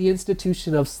eradicate the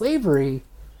institution of slavery.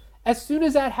 As soon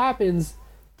as that happens,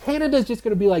 Canada's just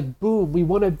going to be like, boom, we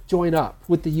want to join up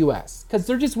with the U.S. because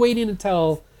they're just waiting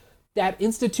until that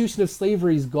institution of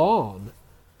slavery is gone.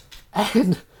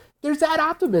 And there's that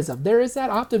optimism. There is that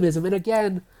optimism. And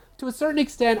again, to a certain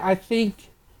extent, I think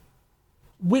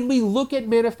when we look at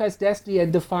Manifest Destiny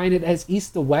and define it as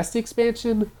East to West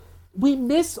expansion, we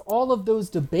miss all of those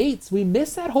debates. We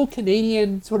miss that whole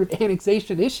Canadian sort of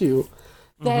annexation issue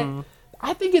that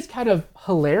I think is kind of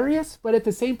hilarious, but at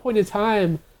the same point in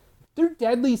time, they're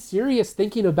deadly serious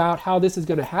thinking about how this is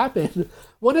going to happen.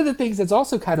 One of the things that's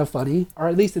also kind of funny, or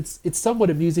at least it's somewhat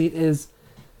amusing, is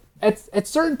at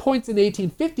certain points in the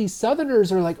 1850s,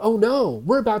 Southerners are like, oh no,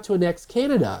 we're about to annex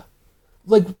Canada.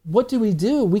 Like, what do?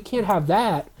 We can't have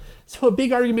that. So a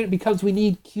big argument becomes we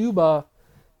need Cuba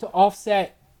to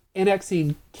offset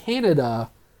annexing Canada,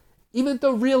 even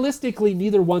though realistically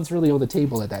neither one's really on the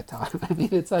table at that time. I mean,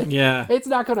 it's like, it's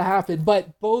not going to happen.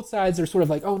 But both sides are sort of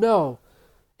like, oh no,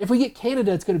 if we get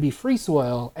Canada, it's going to be free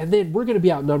soil, and then we're going to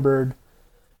be outnumbered.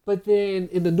 But then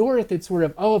in the North, it's sort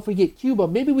of, oh, if we get Cuba,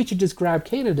 maybe we should just grab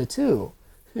Canada too.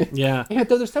 Yeah. And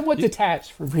though they're somewhat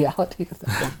detached from reality of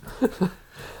that.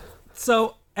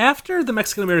 So after the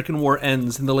Mexican-American War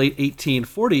ends in the late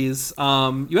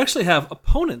 1840s, you actually have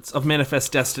opponents of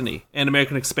Manifest Destiny and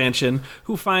American expansion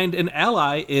who find an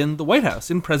ally in the White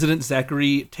House, in President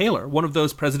Zachary Taylor, one of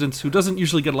those presidents who doesn't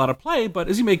usually get a lot of play, but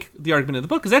as you make the argument in the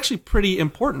book, is actually pretty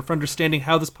important for understanding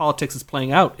how this politics is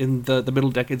playing out in the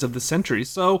middle decades of the century.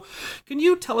 So can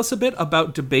you tell us a bit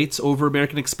about debates over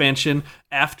American expansion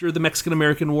after the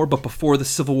Mexican-American War, but before the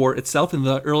Civil War itself in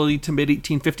the early to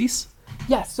mid-1850s?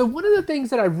 Yeah, so one of the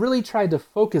things that I really tried to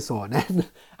focus on, and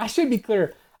I should be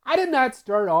clear, I did not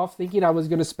start off thinking I was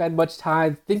going to spend much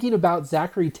time thinking about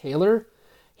Zachary Taylor.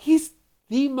 He's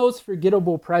the most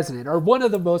forgettable president, or one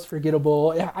of the most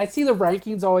forgettable. I see the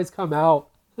rankings always come out,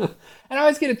 and I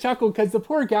always get a chuckle because the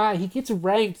poor guy, he gets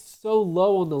ranked so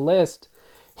low on the list.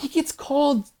 He gets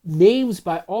called names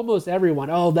by almost everyone.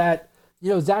 Oh,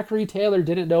 Zachary Taylor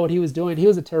didn't know what he was doing. He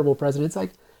was a terrible president. It's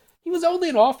like, he was only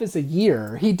in office a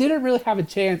year. He didn't really have a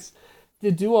chance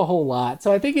to do a whole lot.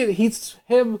 So I think he's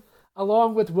him,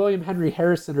 along with William Henry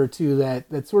Harrison or two,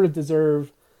 that sort of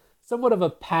deserve somewhat of a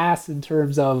pass in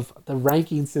terms of the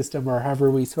ranking system or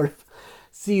however we sort of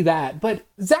see that. But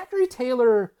Zachary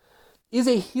Taylor is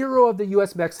a hero of the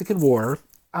U.S.-Mexican War.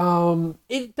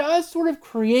 It does sort of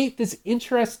create this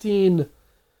interesting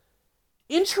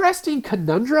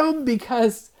conundrum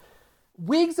because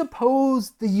Whigs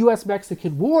opposed the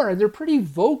U.S.-Mexican War, and they're pretty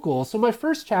vocal. So my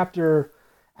first chapter,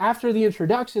 after the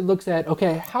introduction, looks at,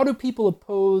 okay, how do people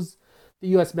oppose the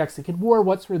U.S.-Mexican War?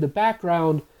 What's sort of the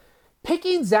background?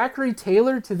 Picking Zachary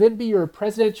Taylor to then be your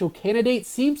presidential candidate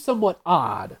seems somewhat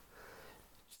odd,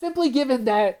 simply given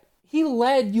that he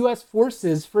led U.S.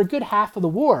 forces for a good half of the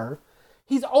war.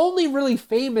 He's only really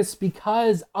famous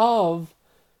because of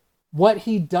what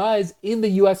he does in the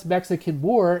U.S.-Mexican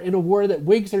War, in a war that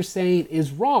Whigs are saying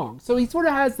is wrong. So he sort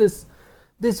of has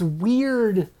this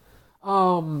weird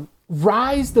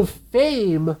rise to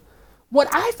fame. What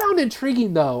I found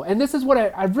intriguing, though, and this is what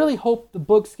I really hope the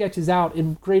book sketches out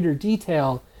in greater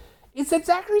detail, is that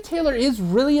Zachary Taylor is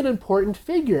really an important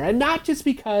figure, and not just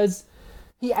because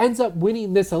he ends up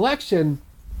winning this election.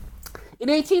 In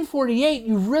 1848,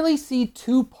 you really see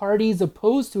two parties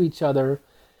opposed to each other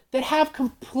that have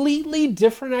completely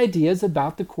different ideas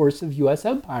about the course of U.S.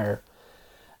 empire.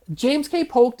 James K.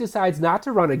 Polk decides not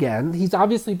to run again. He's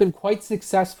obviously been quite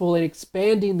successful in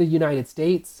expanding the United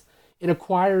States, in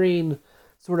acquiring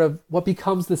sort of what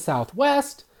becomes the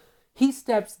Southwest. He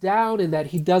steps down in that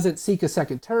he doesn't seek a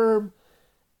second term.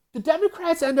 The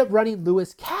Democrats end up running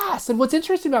Lewis Cass. And what's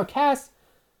interesting about Cass,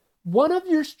 one of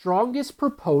your strongest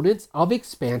proponents of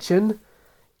expansion,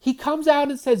 he comes out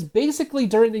and says, basically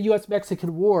during the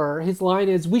U.S.-Mexican War, his line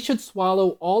is, we should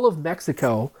swallow all of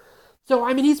Mexico. So,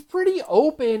 I mean, he's pretty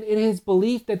open in his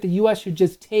belief that the U.S. should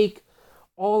just take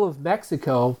all of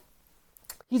Mexico.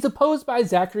 He's opposed by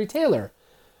Zachary Taylor.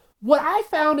 What I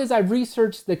found as I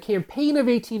researched the campaign of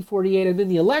 1848 and then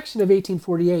the election of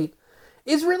 1848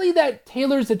 is really that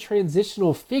Taylor's a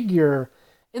transitional figure,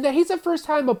 and that he's the first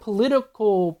time a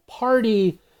political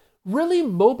party really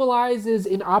mobilizes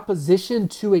in opposition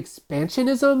to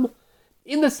expansionism,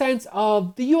 in the sense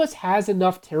of the U.S. has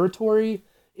enough territory,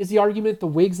 is the argument the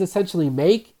Whigs essentially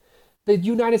make. The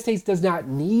United States does not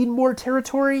need more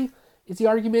territory, is the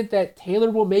argument that Taylor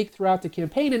will make throughout the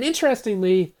campaign. And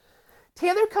interestingly,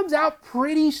 Taylor comes out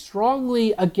pretty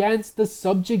strongly against the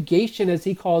subjugation, as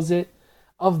he calls it,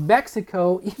 of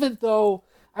Mexico, even though,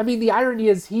 I mean, the irony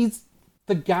is he's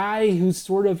the guy who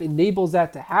sort of enables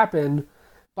that to happen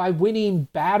by winning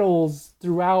battles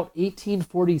throughout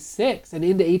 1846 and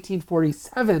into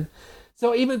 1847.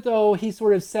 So even though he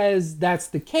sort of says that's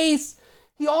the case,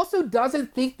 he also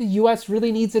doesn't think the U.S.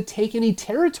 really needs to take any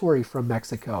territory from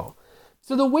Mexico.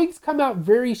 So the Whigs come out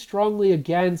very strongly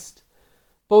against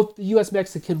both the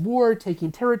U.S.-Mexican War,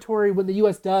 taking territory. When the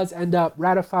U.S. does end up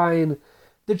ratifying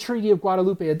the Treaty of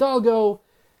Guadalupe Hidalgo,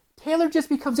 Taylor just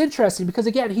becomes interesting because,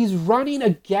 again, he's running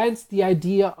against the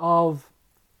idea of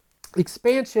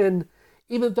expansion,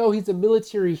 even though he's a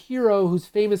military hero who's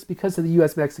famous because of the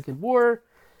U.S.-Mexican War.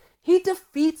 He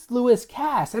defeats Lewis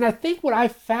Cass. And I think what I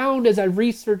found as I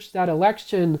researched that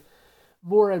election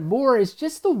more and more is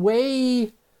just the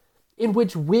way in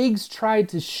which Whigs tried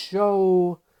to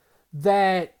show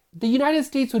that the United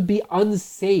States would be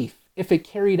unsafe if it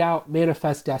carried out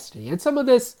Manifest Destiny. And some of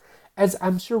this, as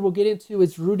I'm sure we'll get into,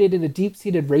 is rooted in a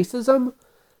deep-seated racism.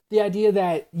 The idea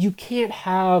that you can't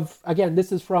have, again,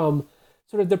 this is from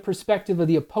sort of the perspective of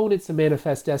the opponents of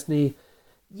Manifest Destiny,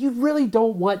 you really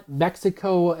don't want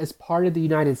Mexico as part of the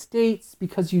United States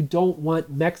because you don't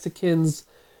want Mexicans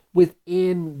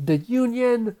within the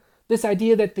Union. This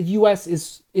idea that the U.S.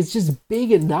 is just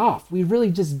big enough. We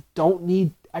really just don't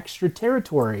need extra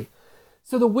territory.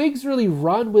 So the Whigs really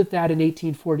run with that in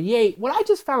 1848. What I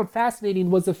just found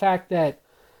fascinating was the fact that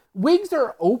Whigs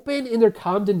are open in their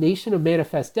condemnation of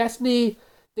Manifest Destiny.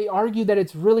 They argue that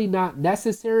it's really not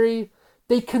necessary.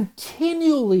 They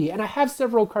continually, and I have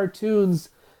several cartoons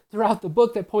throughout the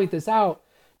book that point this out,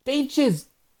 they just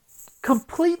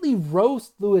completely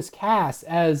roast Lewis Cass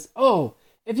as, oh,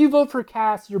 if you vote for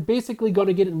Cass, you're basically going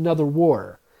to get another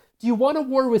war. Do you want a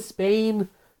war with Spain?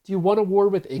 Do you want a war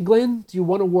with England? Do you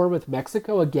want a war with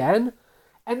Mexico again?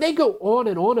 And they go on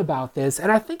and on about this,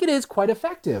 and I think it is quite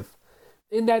effective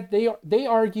in that they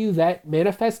argue that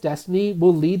Manifest Destiny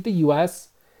will lead the U.S.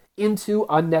 into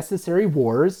unnecessary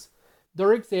wars.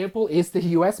 Their example is the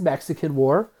U.S.-Mexican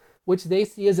War, which they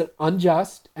see as an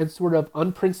unjust and sort of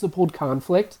unprincipled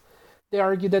conflict. They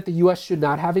argue that the U.S. should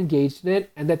not have engaged in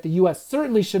it, and that the U.S.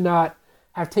 certainly should not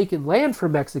have taken land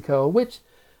from Mexico, which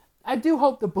I do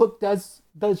hope the book does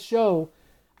show.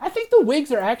 I think the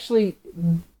Whigs are actually,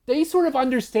 they sort of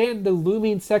understand the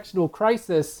looming sectional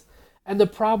crisis and the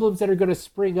problems that are going to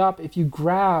spring up if you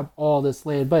grab all this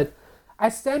land. But I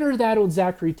center that on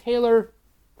Zachary Taylor.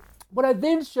 What I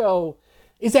then show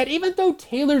is that even though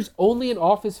Taylor's only in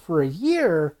office for a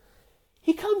year,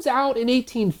 he comes out in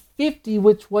 1850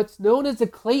 with what's known as the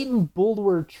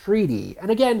Clayton-Bulwer Treaty. And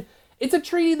again, it's a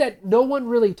treaty that no one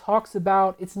really talks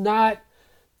about. It's not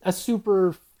a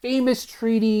super famous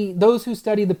treaty. Those who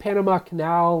study the Panama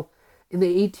Canal in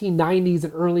the 1890s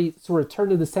and early sort of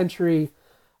turn of the century,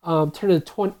 turn of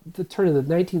the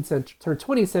 19th century, turn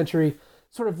 20th century,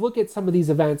 sort of look at some of these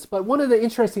events. But one of the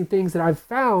interesting things that I've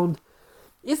found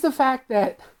is the fact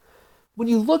that when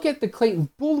you look at the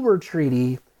Clayton-Bulwer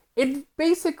Treaty, it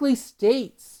basically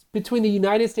states between the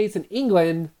United States and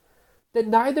England that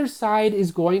neither side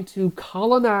is going to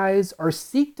colonize or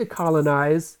seek to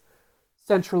colonize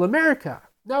Central America.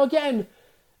 Now again,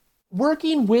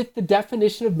 working with the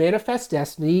definition of Manifest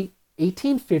Destiny,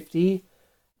 1850,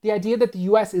 the idea that the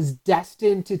U.S. is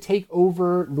destined to take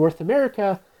over North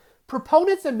America,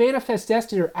 proponents of Manifest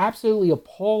Destiny are absolutely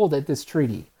appalled at this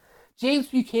treaty. James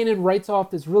Buchanan writes off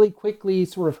this really quickly,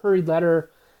 sort of hurried letter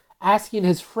asking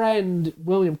his friend,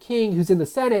 William King, who's in the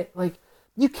Senate, like,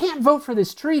 you can't vote for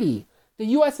this treaty. The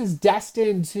U.S. is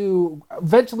destined to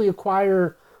eventually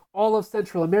acquire all of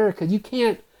Central America. You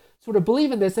can't sort of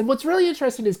believe in this. And what's really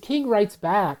interesting is King writes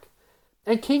back,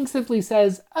 and King simply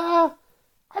says, I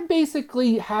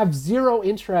basically have zero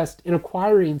interest in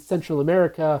acquiring Central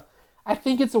America. I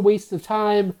think it's a waste of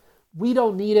time. We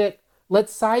don't need it.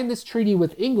 Let's sign this treaty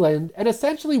with England. And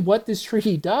essentially what this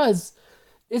treaty does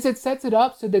is it sets it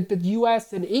up so that the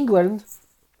U.S. and England,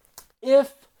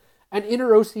 if an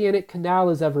interoceanic canal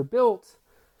is ever built,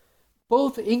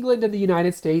 both England and the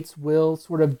United States will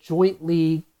sort of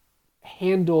jointly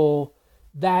handle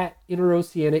that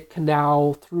interoceanic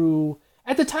canal through,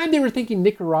 at the time they were thinking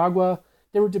Nicaragua.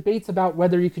 There were debates about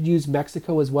whether you could use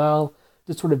Mexico as well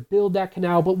to sort of build that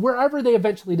canal. But wherever they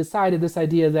eventually decided, this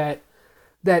idea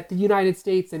that the United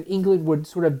States and England would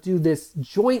sort of do this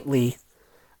jointly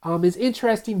is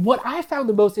interesting. What I found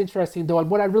the most interesting, though,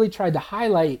 and what I really tried to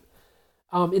highlight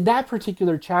in that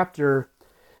particular chapter,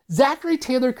 Zachary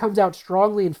Taylor comes out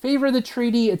strongly in favor of the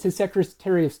treaty. It's his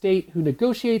Secretary of State who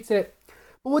negotiates it.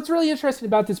 But what's really interesting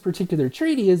about this particular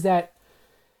treaty is that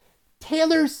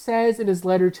Taylor says in his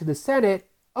letter to the Senate,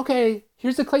 okay,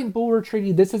 here's the Clayton-Bulwer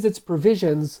Treaty. This is its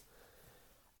provisions.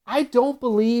 I don't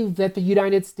believe that the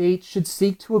United States should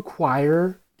seek to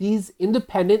acquire these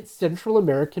independent Central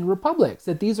American republics,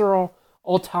 that these are all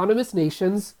autonomous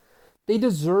nations. They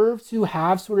deserve to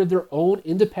have sort of their own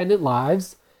independent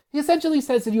lives. He essentially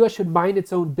says the U.S. should mind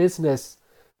its own business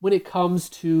when it comes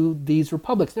to these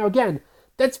republics. Now, again,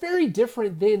 that's very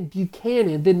different than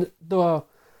Buchanan, than the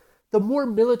more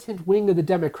militant wing of the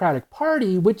Democratic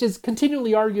Party, which is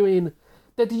continually arguing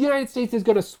that the United States is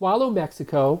going to swallow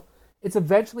Mexico. It's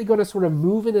eventually going to sort of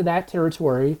move into that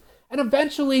territory. And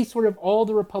eventually sort of all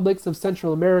the republics of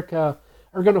Central America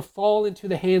are going to fall into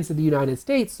the hands of the United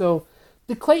States. So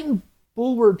the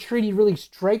Clayton-Bulwer Treaty really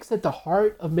strikes at the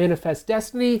heart of Manifest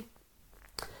Destiny.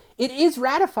 It is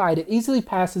ratified. It easily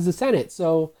passes the Senate.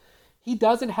 So he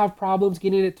doesn't have problems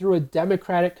getting it through a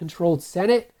Democratic-controlled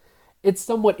Senate. It's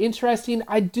somewhat interesting.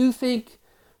 I do think,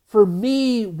 for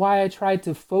me, why I tried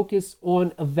to focus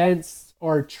on events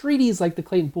or treaties like the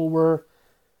Clayton-Bulwer,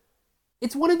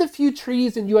 it's one of the few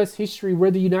treaties in U.S. history where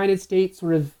the United States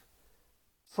sort of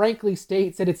frankly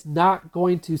states that it's not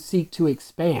going to seek to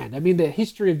expand. I mean, the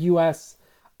history of U.S.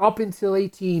 up until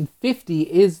 1850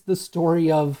 is the story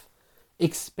of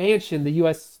expansion, the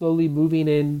U.S. slowly moving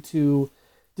into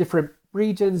different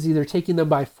regions, either taking them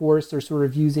by force or sort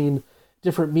of using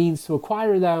different means to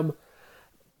acquire them.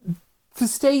 To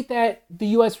state that the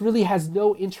U.S. really has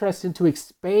no interest into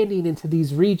expanding into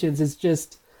these regions is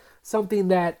just something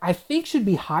that I think should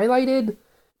be highlighted,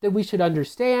 that we should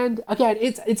understand. Again,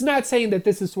 it's not saying that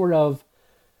this is sort of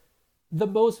the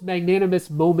most magnanimous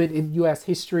moment in U.S.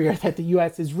 history, or that the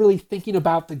U.S. is really thinking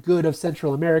about the good of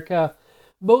Central America.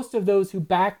 Most of those who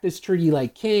back this treaty,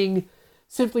 like King,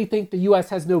 simply think the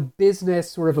U.S. has no business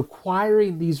sort of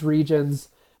acquiring these regions.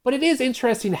 But it is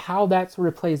interesting how that sort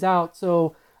of plays out.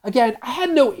 So again, I had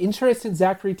no interest in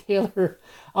Zachary Taylor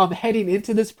heading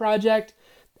into this project.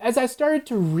 As I started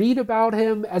to read about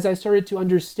him, as I started to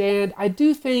understand, I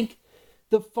do think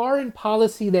the foreign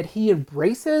policy that he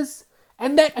embraces,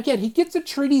 and that, again, he gets a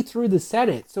treaty through the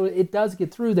Senate, so it does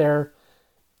get through there,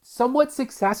 somewhat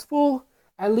successful,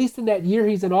 at least in that year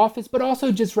he's in office, but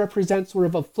also just represents sort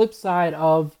of a flip side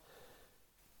of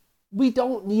we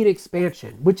don't need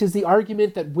expansion, which is the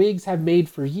argument that Whigs have made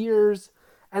for years,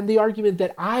 and the argument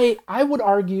that I would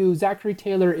argue Zachary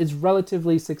Taylor is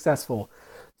relatively successful.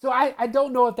 So I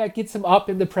don't know if that gets him up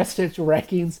in the presidential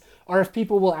rankings, or if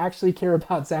people will actually care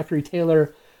about Zachary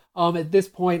Taylor at this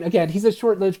point. Again, he's a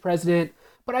short-lived president,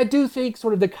 but I do think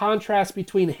sort of the contrast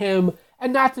between him,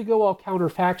 and not to go all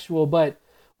counterfactual, but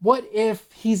what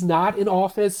if he's not in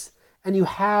office and you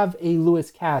have a Lewis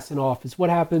Cass in office?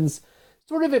 What happens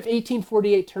sort of if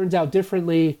 1848 turns out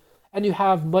differently and you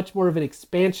have much more of an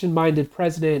expansion-minded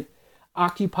president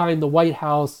occupying the White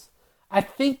House? I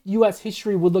think U.S.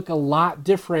 history would look a lot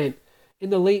different in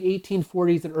the late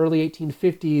 1840s and early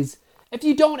 1850s if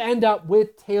you don't end up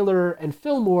with Taylor and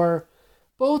Fillmore,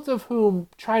 both of whom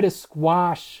try to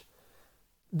squash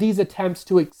these attempts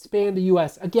to expand the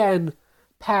U.S., again,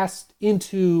 past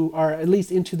into, or at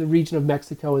least into the region of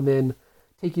Mexico, and then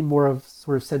taking more of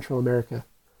sort of Central America.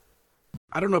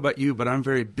 I don't know about you, but I'm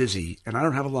very busy and I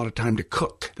don't have a lot of time to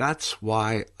cook. That's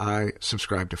why I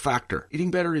subscribe to Factor.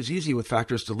 Eating better is easy with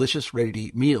Factor's delicious,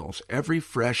 ready-to-eat meals. Every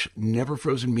fresh, never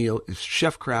frozen meal is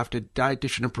chef-crafted,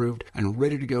 dietitian approved, and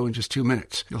ready to go in just 2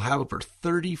 minutes. You'll have over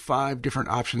 35 different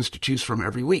options to choose from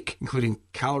every week, including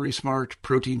Calorie Smart,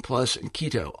 Protein Plus, and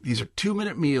Keto. These are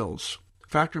 2-minute meals.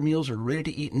 Factor meals are ready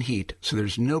to eat and heat, so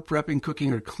there's no prepping,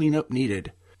 cooking, or cleanup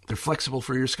needed. They're flexible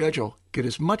for your schedule. Get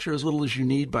as much or as little as you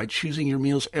need by choosing your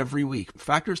meals every week.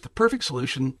 Factor is the perfect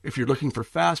solution if you're looking for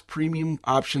fast, premium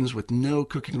options with no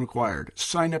cooking required.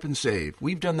 Sign up and save.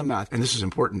 We've done the math, and this is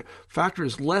important. Factor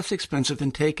is less expensive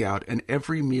than takeout, and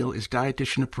every meal is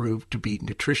dietitian approved to be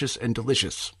nutritious and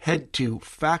delicious. Head to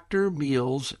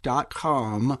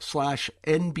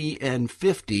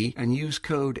factormeals.com/NBN50 and use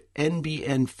code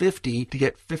NBN50 to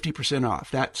get 50%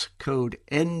 off. That's code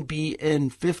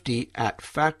NBN50 at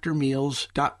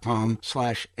factormeals.com/NBN50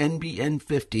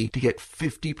 to get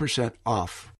 50%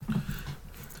 off.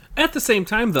 At the same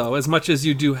time, though, as much as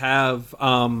you do have,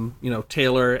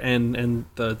 Taylor and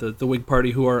the Whig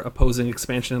Party who are opposing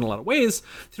expansion in a lot of ways,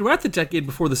 throughout the decade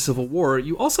before the Civil War,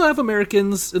 you also have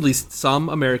Americans, at least some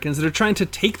Americans, that are trying to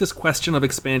take this question of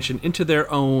expansion into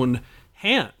their own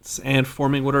hands and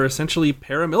forming what are essentially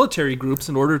paramilitary groups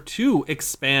in order to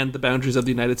expand the boundaries of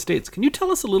the United States. Can you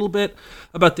tell us a little bit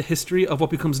about the history of what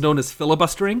becomes known as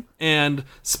filibustering, and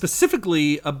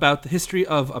specifically about the history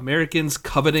of Americans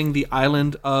coveting the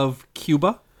island of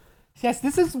Cuba? Yes,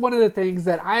 this is one of the things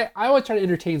that I always try to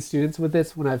entertain students with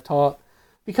this when I've taught,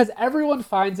 because everyone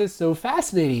finds this so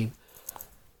fascinating.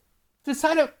 To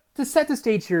set the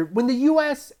stage here, when the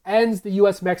U.S. ends the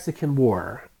U.S.-Mexican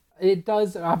War, it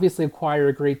does obviously acquire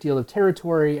a great deal of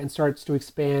territory and starts to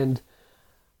expand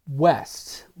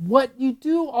west. What you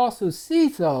do also see,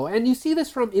 though, and you see this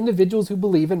from individuals who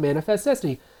believe in manifest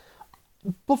destiny,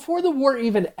 before the war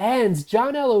even ends,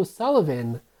 John L.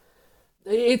 O'Sullivan,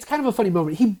 it's kind of a funny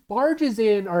moment. He barges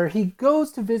in, or he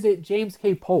goes to visit James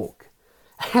K. Polk.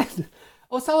 And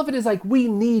O'Sullivan is like, we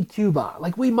need Cuba.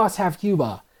 Like, we must have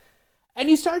Cuba. And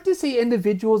you start to see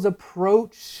individuals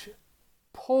approach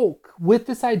Polk with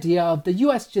this idea of the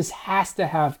U.S. just has to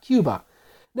have Cuba.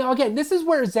 Now, again, this is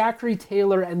where Zachary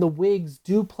Taylor and the Whigs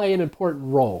do play an important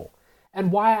role,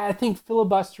 and why I think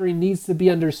filibustering needs to be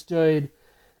understood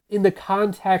in the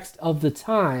context of the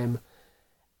time.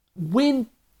 When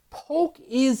Polk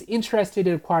is interested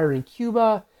in acquiring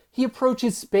Cuba, he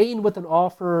approaches Spain with an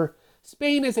offer.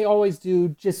 Spain, as they always do,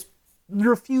 just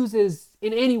refuses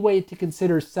in any way to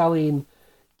consider selling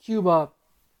Cuba.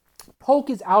 Polk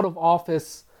is out of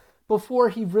office before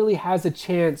he really has a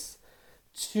chance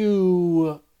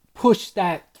to push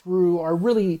that through, or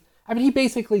really, I mean, he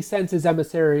basically sends his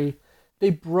emissary. They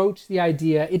broach the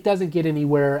idea. It doesn't get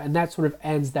anywhere, and that sort of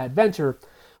ends that venture.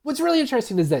 What's really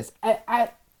interesting is this.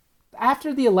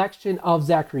 After the election of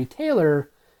Zachary Taylor,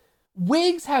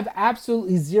 Whigs have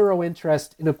absolutely zero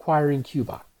interest in acquiring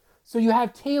Cuba. So you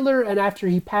have Taylor, and after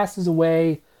he passes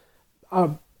away,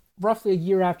 roughly a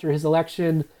year after his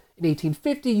election in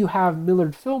 1850, you have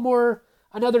Millard Fillmore,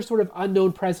 another sort of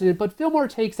unknown president, but Fillmore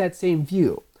takes that same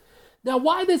view. Now,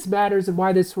 why this matters and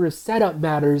why this sort of setup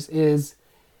matters is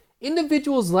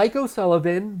individuals like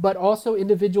O'Sullivan, but also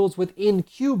individuals within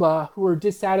Cuba who are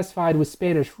dissatisfied with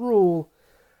Spanish rule,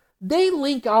 they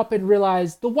link up and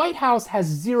realize the White House has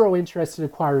zero interest in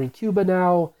acquiring Cuba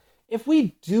now. If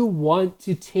we do want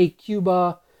to take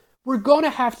Cuba, we're going to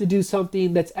have to do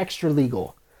something that's extra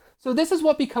legal. So this is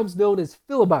what becomes known as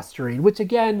filibustering, which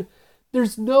again,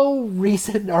 there's no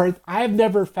reason, or I have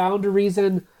never found a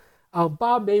reason.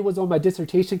 Bob May was on my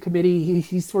dissertation committee.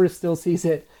 He sort of still sees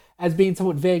it as being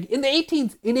somewhat vague. In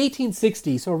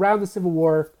 1860, so around the Civil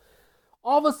War,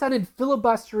 all of a sudden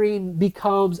filibustering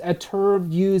becomes a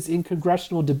term used in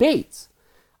congressional debates.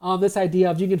 This idea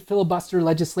of you can filibuster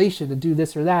legislation and do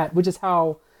this or that, which is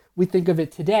how we think of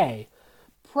it today.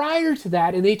 Prior to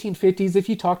that, in the 1850s, if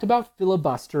you talked about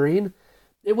filibustering,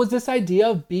 it was this idea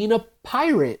of being a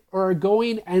pirate or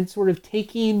going and sort of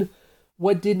taking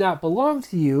what did not belong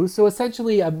to you. So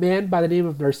essentially a man by the name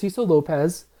of Narciso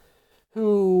Lopez,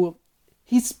 who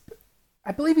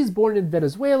I believe he's born in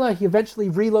Venezuela. He eventually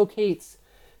relocates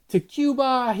to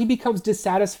Cuba. He becomes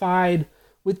dissatisfied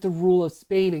with the rule of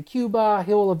Spain in Cuba.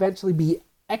 He'll eventually be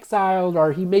exiled,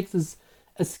 or he makes his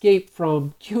escape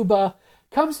from Cuba,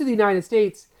 comes to the United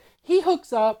States. He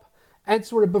hooks up and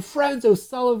sort of befriends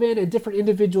O'Sullivan and different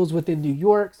individuals within New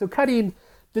York. So cutting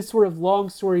this sort of long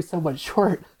story somewhat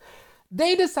short,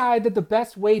 they decide that the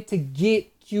best way to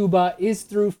get Cuba is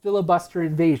through filibuster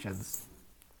invasions.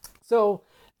 So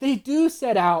they do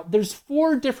set out, there's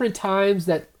 4 different times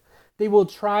that they will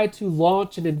try to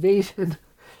launch an invasion.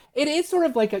 It is sort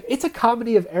of like it's a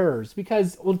comedy of errors,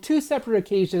 because on 2 separate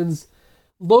occasions,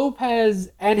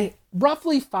 Lopez and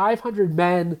roughly 500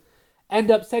 men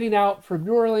end up setting out from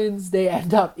New Orleans. They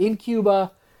end up in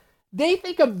Cuba. They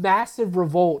think a massive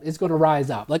revolt is going to rise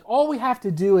up. Like, all we have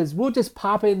to do is we'll just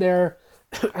pop in there,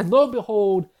 and lo and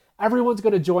behold, everyone's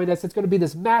going to join us. It's going to be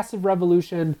this massive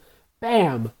revolution.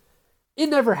 Bam. It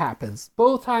never happens.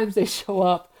 Both times they show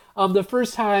up. The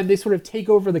first time they sort of take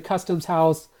over the customs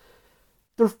house.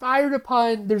 They're fired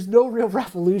upon. There's no real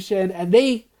revolution, and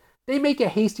they make a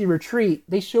hasty retreat.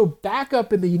 They show back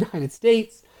up in the United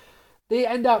States. They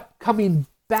end up coming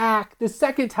back. The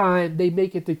second time they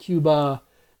make it to Cuba,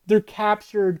 they're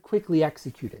captured, quickly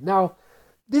executed. Now,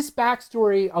 this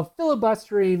backstory of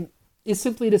filibustering is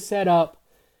simply to set up,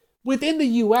 within the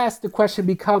U.S., the question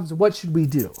becomes, what should we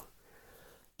do?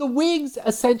 The Whigs,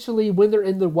 essentially, when they're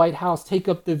in the White House, take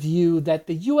up the view that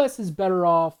the U.S. is better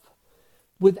off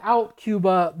without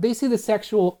Cuba. They see the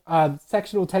sectional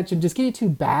tension just getting too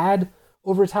bad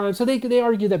over time. So they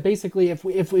argue that basically if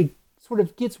we sort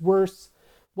of gets worse,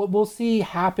 what we'll see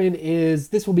happen is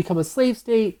this will become a slave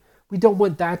state. We don't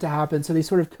want that to happen. So they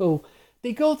sort of go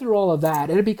through all of that,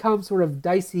 and it becomes sort of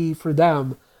dicey for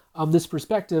them, this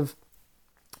perspective.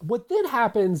 What then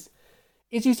happens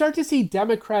is you start to see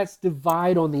Democrats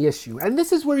divide on the issue. And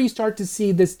this is where you start to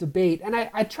see this debate. And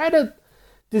I try to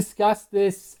discuss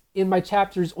this in my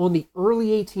chapters on the early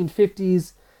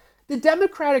 1850s. The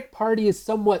Democratic Party is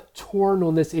somewhat torn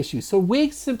on this issue. So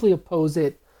Whigs simply oppose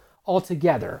it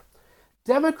altogether.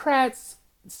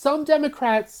 Some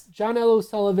Democrats, John L.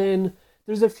 O'Sullivan,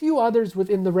 there's a few others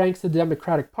within the ranks of the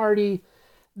Democratic Party,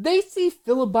 they see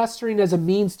filibustering as a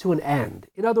means to an end.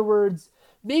 In other words,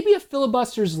 maybe if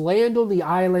filibusters land on the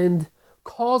island,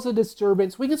 cause a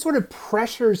disturbance, we can sort of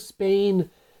pressure Spain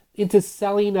into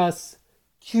selling us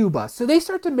Cuba. So they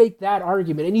start to make that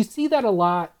argument, and you see that a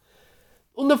lot.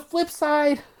 On the flip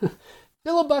side,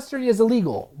 filibustering is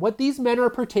illegal. What these men are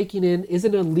partaking in is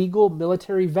an illegal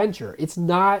military venture. It's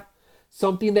not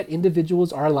something that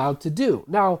individuals are allowed to do.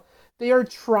 Now, they are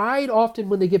tried often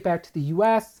when they get back to the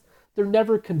U.S. They're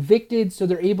never convicted, so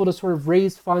they're able to sort of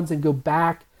raise funds and go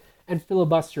back and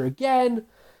filibuster again.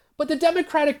 But the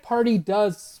Democratic Party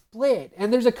does split,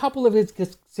 and there's a couple of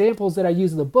examples that I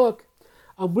use in the book.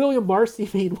 William Marcy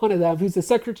being one of them, who's the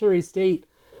Secretary of State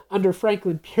under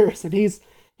Franklin Pierce, and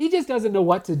he just doesn't know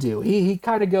what to do. He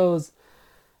kind of goes,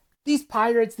 these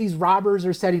pirates, these robbers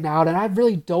are setting out, and I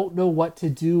really don't know what to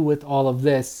do with all of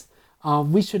this.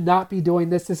 We should not be doing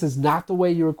this. This is not the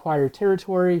way you acquire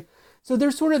territory. So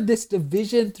there's sort of this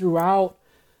division throughout.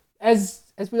 As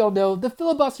we all know, the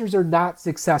filibusters are not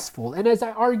successful. And as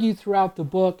I argue throughout the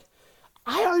book,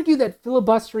 I argue that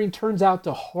filibustering turns out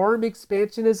to harm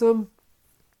expansionism.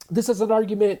 This is an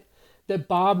argument that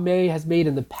Bob May has made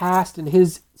in the past in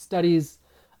his studies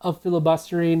of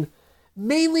filibustering,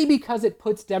 mainly because it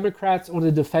puts Democrats on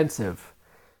the defensive.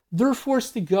 They're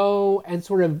forced to go and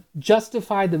sort of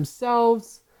justify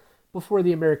themselves before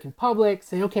the American public,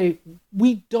 saying, okay,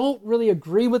 we don't really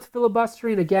agree with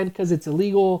filibustering, again, because it's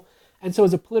illegal. And so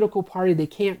as a political party, they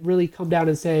can't really come down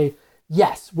and say,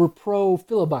 yes, we're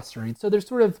pro-filibustering. So there's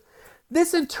sort of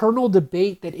this internal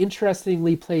debate that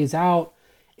interestingly plays out.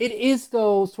 It is,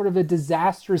 though, sort of a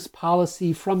disastrous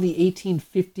policy from the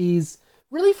 1850s,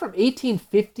 really from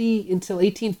 1850 until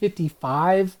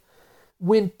 1855,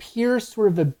 when Pierce sort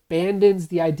of abandons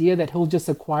the idea that he'll just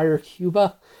acquire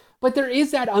Cuba. But there is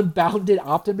that unbounded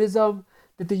optimism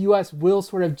that the U.S. will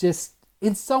sort of just,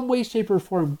 in some way, shape, or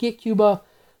form, get Cuba.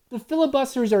 The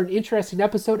filibusters are an interesting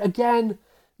episode. Again,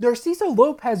 Narciso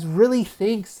Lopez really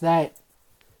thinks that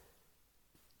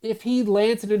if he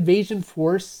lands an invasion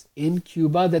force in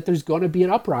Cuba, that there's going to be an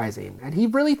uprising. And he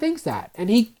really thinks that. And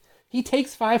he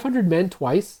takes 500 men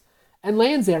twice and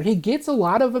lands there. He gets a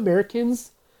lot of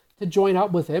Americans to join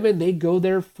up with him, and they go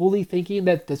there fully thinking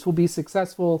that this will be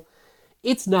successful.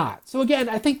 It's not. So again,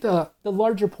 I think the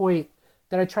larger point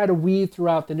that I try to weave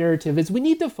throughout the narrative is we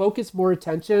need to focus more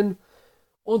attention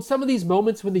on some of these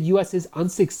moments when the U.S. is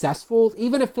unsuccessful,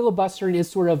 even if filibustering is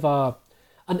sort of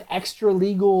an extra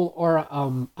legal or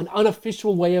an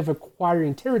unofficial way of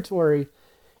acquiring territory.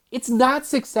 It's not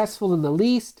successful in the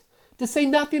least, to say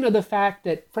nothing of the fact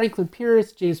that Franklin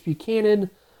Pierce, James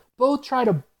Buchanan, both try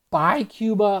to buy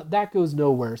Cuba. That goes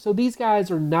nowhere. So these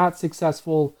guys are not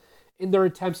successful in their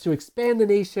attempts to expand the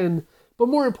nation, but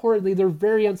more importantly, they're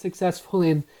very unsuccessful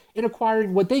in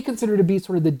acquiring what they consider to be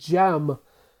sort of the gem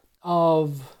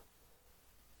of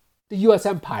the U.S.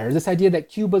 empire. This idea that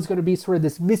Cuba is going to be sort of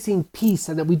this missing piece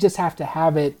and that we just have to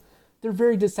have it. They're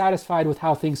very dissatisfied with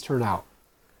how things turn out.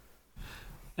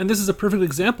 And this is a perfect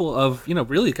example of,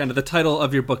 really kind of the title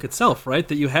of your book itself, right?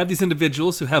 That you have these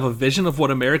individuals who have a vision of what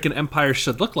American empire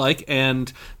should look like,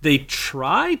 and they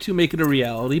try to make it a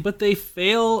reality, but they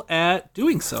fail at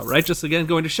doing so, right? Just again,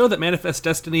 going to show that Manifest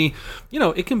Destiny,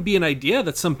 it can be an idea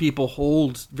that some people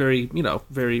hold very,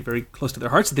 very, very close to their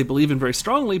hearts, that they believe in very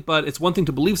strongly, but it's one thing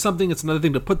to believe something, it's another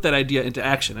thing to put that idea into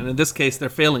action. And in this case, they're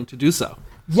failing to do so.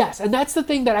 Yes, and that's the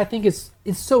thing that I think is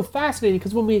so fascinating,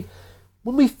 because when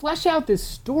we flesh out this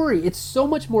story, it's so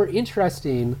much more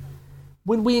interesting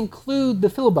when we include the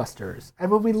filibusters and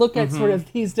when we look at sort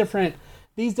of these different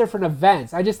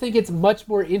events. I just think it's much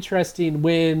more interesting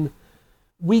when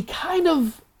we kind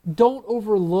of don't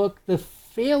overlook the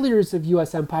failures of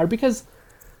U.S. empire, because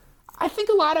I think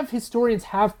a lot of historians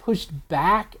have pushed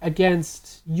back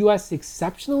against U.S.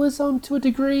 exceptionalism to a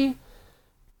degree.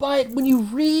 But when you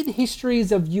read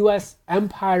histories of U.S.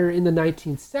 empire in the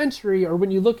 19th century, or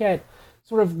when you look at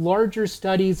sort of larger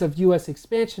studies of U.S.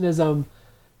 expansionism,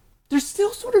 they're still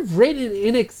sort of written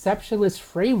in exceptionalist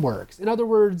frameworks. In other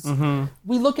words,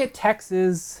 we look at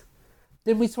Texas,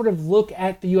 then we sort of look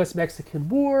at the U.S.-Mexican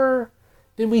War,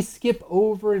 then we skip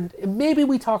over and maybe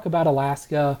we talk about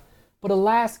Alaska,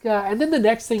 and then the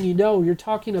next thing you know, you're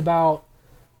talking about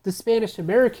the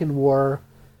Spanish-American War.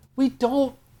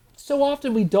 So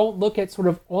often we don't look at sort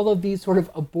of all of these sort of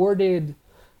aborted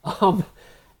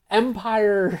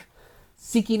empire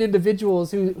seeking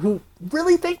individuals who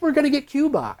really think we're going to get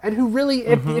Cuba, and who really,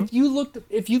 if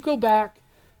you go back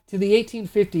to the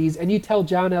 1850s and you tell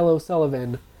John L.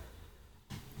 O'Sullivan,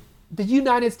 the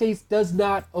United States does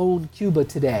not own Cuba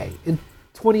today in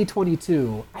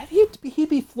 2022, he'd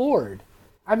be floored.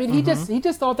 I mean, he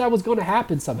just thought that was going to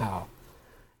happen somehow.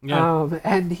 Yeah.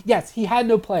 And yes, he had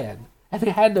no plan. And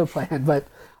they had no plan, but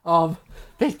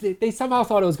they somehow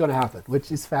thought it was going to happen,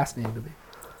 which is fascinating to me.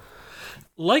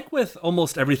 Like with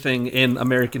almost everything in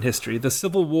American history, the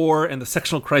Civil War and the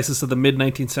sectional crisis of the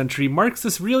mid-19th century marks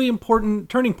this really important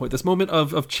turning point, this moment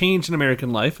of change in American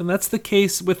life. And that's the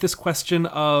case with this question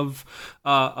of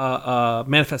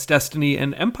manifest destiny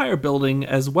and empire building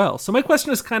as well. So my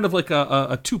question is kind of like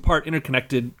a two-part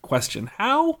interconnected question.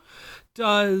 How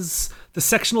does the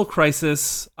sectional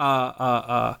crisis,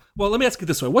 well, let me ask it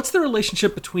this way. What's the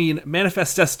relationship between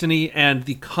manifest destiny and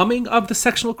the coming of the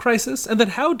sectional crisis? And then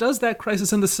how does that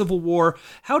crisis in the Civil War,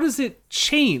 how does it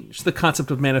change the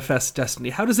concept of manifest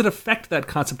destiny? How does it affect that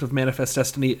concept of manifest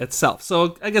destiny itself?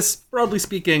 So I guess, broadly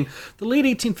speaking, the late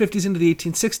 1850s into the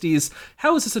 1860s,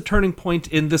 how is this a turning point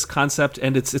in this concept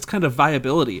and its kind of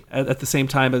viability at the same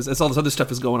time as all this other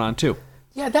stuff is going on too?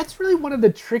 Yeah, that's really one of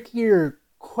the trickier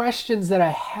questions that I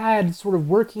had sort of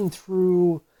working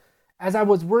through as I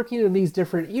was working in these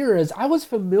different eras. I was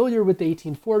familiar with the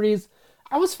 1840s.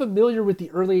 I was familiar with the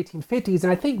early 1850s.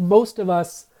 And I think most of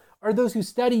us, or those who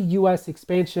study U.S.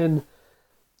 expansion,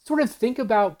 sort of think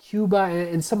about Cuba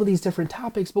and some of these different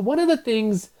topics. But one of the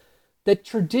things that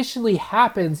traditionally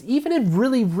happens, even in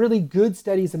really, really good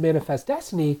studies of manifest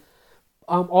destiny,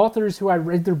 authors who I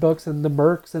read their books and the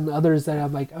Merks and others that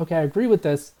I'm like, okay, I agree with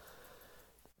this,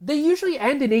 they usually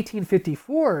end in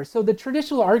 1854. So the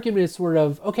traditional argument is sort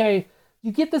of, okay,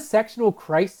 you get the sectional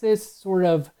crisis sort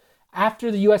of after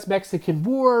the U.S.-Mexican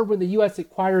War, when the U.S.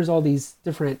 acquires all these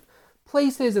different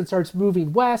places and starts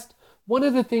moving west. One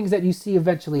of the things that you see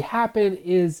eventually happen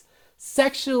is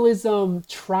sectionalism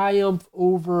triumph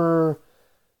over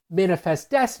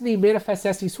manifest destiny. Manifest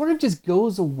destiny sort of just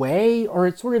goes away, or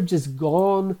it's sort of just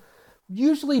gone,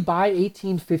 usually by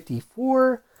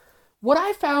 1854. What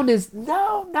I found is,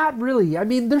 no, not really. I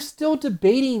mean, they're still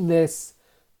debating this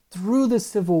through the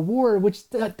Civil War, which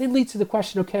then leads to the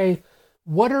question, okay,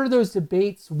 what are those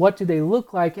debates? What do they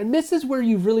look like? And this is where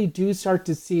you really do start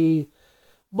to see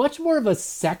much more of a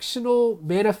sectional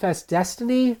manifest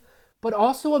destiny, but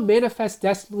also a manifest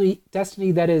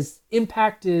destiny that is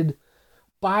impacted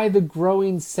by the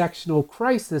growing sectional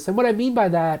crisis. And what I mean by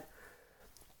that,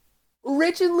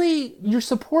 originally, your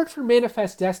support for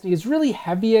manifest destiny is really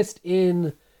heaviest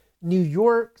in New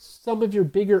York, some of your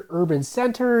bigger urban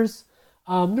centers,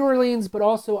 New Orleans, but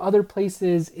also other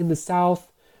places in the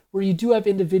South where you do have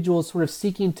individuals sort of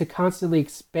seeking to constantly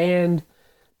expand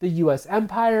the U.S.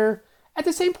 empire. At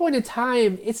the same point in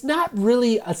time, it's not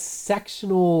really a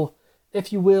sectional,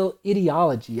 if you will,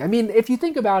 ideology. I mean, if you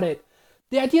think about it,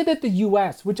 the idea that the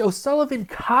U.S., which O'Sullivan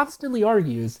constantly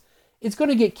argues, is going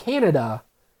to get Canada,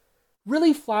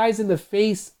 really flies in the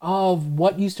face of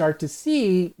what you start to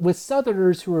see with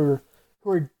Southerners who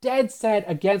are dead set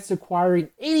against acquiring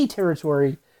any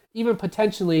territory, even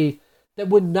potentially, that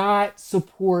would not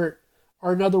support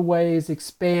or in other ways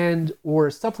expand or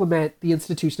supplement the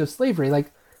institution of slavery.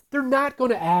 Like, they're not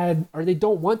going to add, or they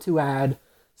don't want to add,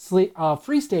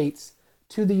 free states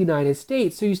to the United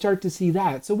States. So you start to see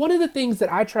that. So one of the things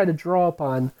that I try to draw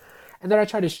upon and that I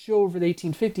try to show over the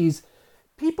 1850s,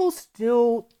 people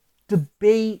still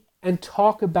debate and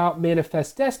talk about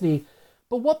manifest destiny,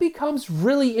 but what becomes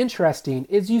really interesting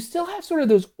is you still have sort of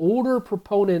those older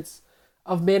proponents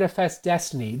of manifest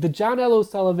destiny, the John L.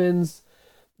 O'Sullivans,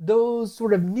 those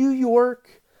sort of New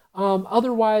York,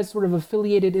 otherwise sort of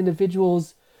affiliated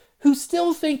individuals who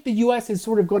still think the U.S. is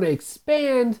sort of going to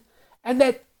expand, and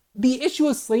that the issue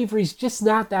of slavery is just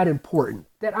not that important.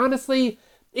 That honestly,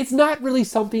 it's not really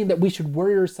something that we should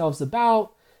worry ourselves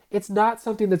about. It's not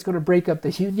something that's going to break up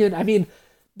the Union. I mean,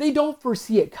 they don't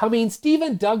foresee it coming.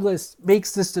 Stephen Douglas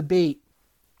makes this debate,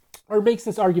 or makes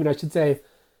this argument, I should say,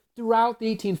 throughout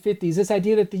the 1850s, this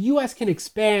idea that the U.S. can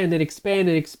expand and expand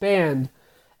and expand,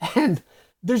 and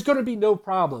there's going to be no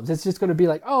problems. It's just going to be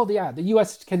like, oh yeah, the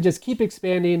U.S. can just keep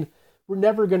expanding. We're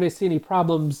never going to see any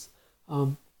problems.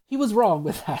 He was wrong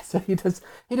with that, so he does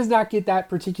not get that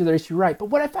particular issue right. But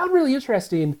what I found really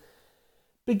interesting,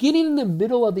 beginning in the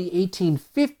middle of the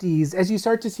 1850s, as you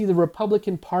start to see the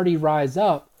Republican Party rise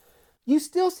up, you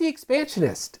still see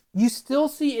expansionists. You still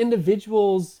see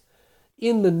individuals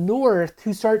in the North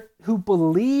who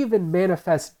believe in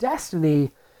manifest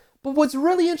destiny. But what's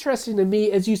really interesting to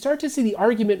me is you start to see the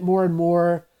argument more and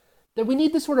more that we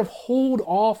need to sort of hold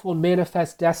off on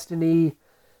manifest destiny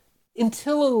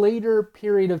until a later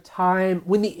period of time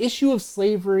when the issue of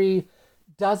slavery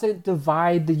doesn't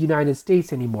divide the United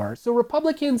States anymore. So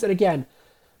Republicans, and again,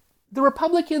 the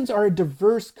Republicans are a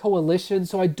diverse coalition,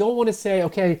 so I don't want to say,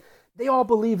 okay, they all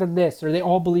believe in this or they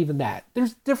all believe in that.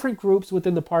 There's different groups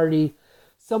within the party,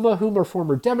 some of whom are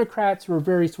former Democrats who are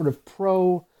very sort of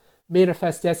pro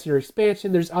manifest destiny or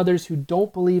expansion. There's others who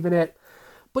don't believe in it.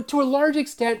 But to a large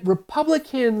extent,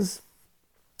 Republicans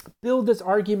build this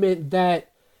argument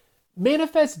that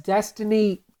manifest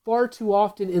destiny far too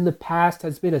often in the past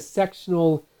has been a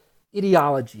sectional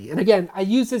ideology. And again, I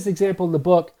use this example in the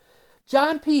book.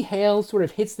 John P. Hale sort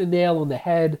of hits the nail on the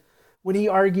head when he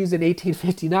argues in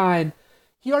 1859.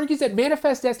 He argues that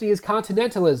manifest destiny is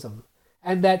continentalism,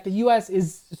 and that the U.S.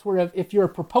 is sort of, if you're a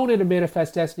proponent of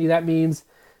manifest destiny, that means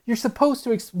you're supposed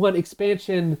to want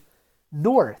expansion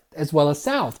north as well as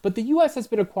south. But the U.S. has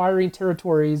been acquiring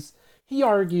territories, he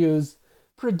argues,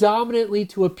 predominantly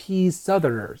to appease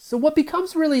Southerners. So what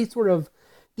becomes really sort of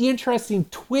the interesting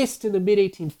twist in the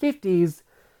mid-1850s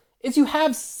is you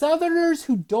have Southerners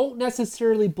who don't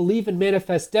necessarily believe in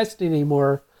manifest destiny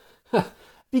anymore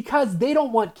because they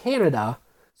don't want Canada.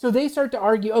 So they start to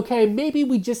argue, okay, maybe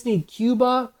we just need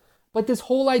Cuba, but this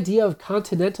whole idea of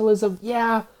continentalism,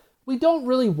 yeah, we don't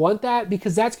really want that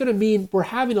because that's going to mean we're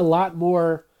having a lot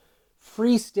more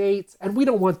free states, and we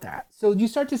don't want that. So you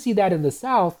start to see that in the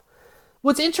South.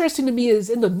 What's interesting to me is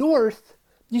in the North,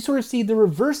 you sort of see the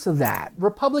reverse of that.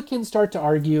 Republicans start to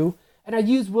argue, and I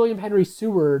use William Henry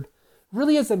Seward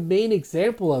really as a main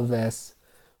example of this.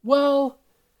 Well,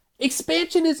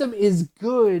 expansionism is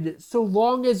good so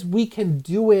long as we can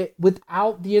do it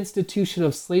without the institution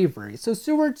of slavery. So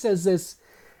Seward says this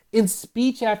in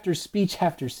speech after speech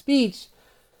after speech.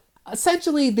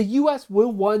 Essentially, the U.S.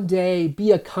 will one day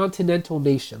be a continental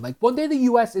nation. Like, one day the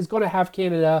U.S. is going to have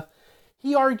Canada.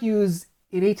 He argues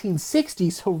in 1860,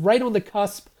 so right on the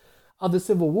cusp of the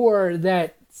Civil War,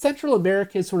 that Central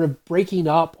America is sort of breaking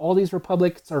up. All these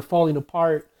republics are falling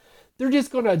apart. They're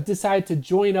just going to decide to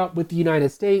join up with the United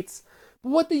States. But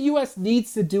what the U.S.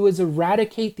 needs to do is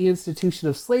eradicate the institution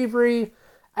of slavery,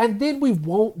 and then we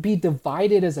won't be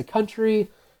divided as a country.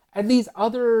 And these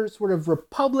other sort of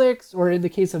republics, or in the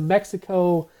case of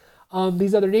Mexico,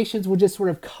 these other nations will just sort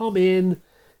of come in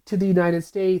to the United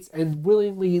States and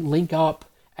willingly link up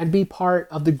and be part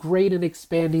of the great and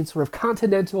expanding sort of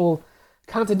continental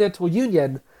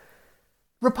union.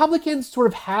 Republicans sort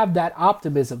of have that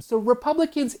optimism. So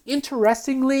Republicans,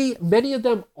 interestingly, many of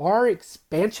them are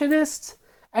expansionists,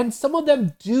 and some of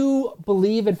them do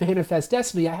believe in manifest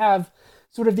destiny. I have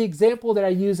sort of the example that I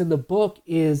use in the book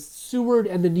is Seward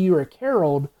and the New York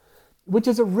Herald, which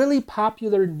is a really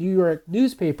popular New York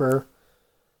newspaper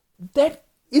that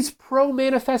is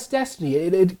pro-manifest destiny.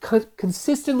 It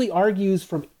consistently argues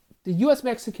from the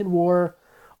U.S.-Mexican War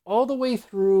all the way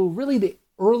through really the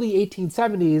early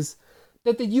 1870s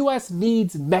that the U.S.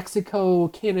 needs Mexico,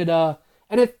 Canada,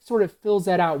 and it sort of fills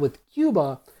that out with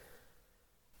Cuba.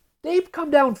 They've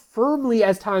come down firmly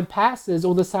as time passes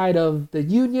on the side of the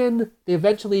Union. They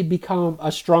eventually become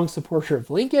a strong supporter of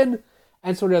Lincoln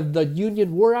and sort of the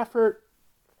Union war effort.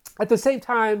 At the same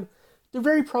time, they're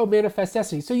very pro-manifest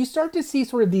destiny. So you start to see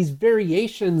sort of these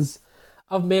variations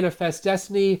of manifest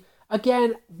destiny.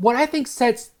 Again, what I think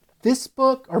sets this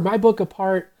book, or my book,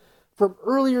 apart from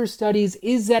earlier studies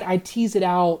is that I tease it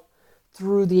out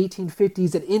through the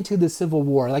 1850s and into the Civil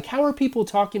War. Like, how are people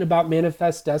talking about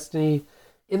manifest destiny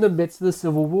in the midst of the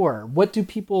Civil War? What do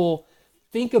people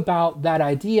think about that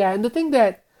idea? And the thing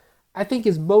that I think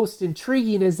is most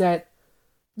intriguing is that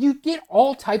you get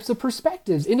all types of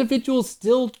perspectives. Individuals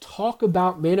still talk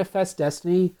about manifest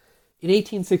destiny in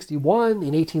 1861,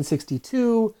 in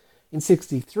 1862, in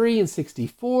 63, and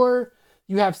 64.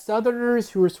 You have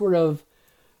Southerners who are sort of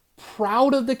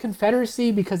proud of the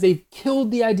Confederacy because they've killed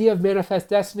the idea of manifest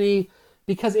destiny,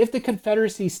 because if the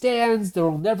Confederacy stands, there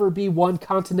will never be one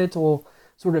continental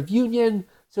sort of union.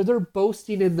 So they're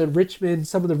boasting in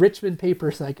some of the Richmond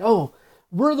papers, like, oh,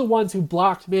 we're the ones who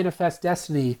blocked manifest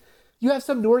destiny. You have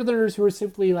some Northerners who are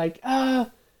simply like,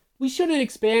 we shouldn't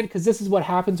expand because this is what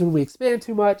happens when we expand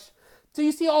too much. So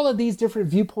you see all of these different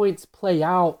viewpoints play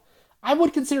out. I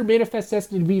would consider manifest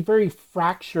destiny to be very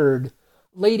fractured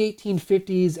late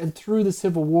 1850s and through the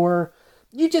Civil War.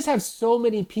 You just have so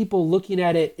many people looking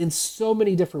at it in so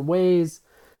many different ways.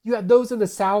 You have those in the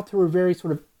South who are very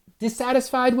sort of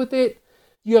dissatisfied with it.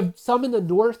 You have some in the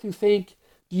North who think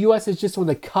the U.S. is just on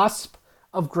the cusp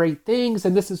of great things,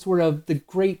 and this is sort of the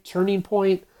great turning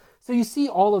point. So you see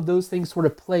all of those things sort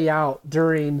of play out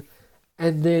during,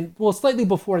 and then, well, slightly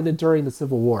before and then during the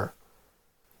Civil War.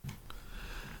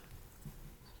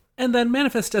 And then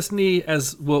Manifest Destiny,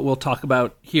 as we'll talk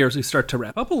about here as we start to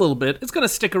wrap up a little bit, it's going to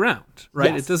stick around,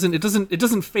 right? Yes. It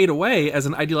doesn't fade away as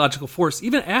an ideological force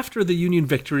even after the Union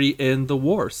victory in the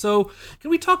war. So,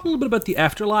 can we talk a little bit about the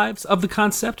afterlives of the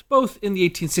concept, both in the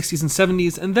 1860s and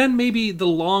 70s, and then maybe the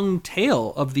long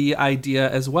tail of the idea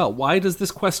as well? Why does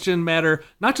this question matter,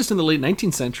 not just in the late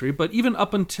 19th century, but even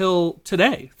up until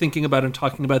today, thinking about and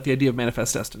talking about the idea of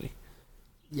Manifest Destiny?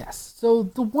 Yes. So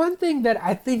the one thing that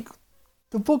I think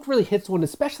the book really hits on,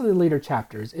 especially in later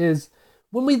chapters, is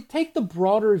when we take the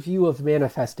broader view of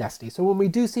Manifest Destiny. So when we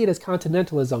do see it as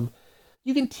continentalism,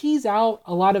 you can tease out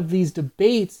a lot of these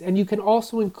debates, and you can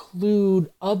also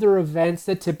include other events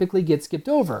that typically get skipped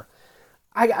over.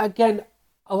 Again,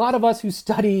 a lot of us who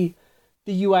study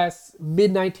the U.S.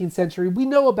 mid-19th century, we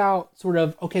know about sort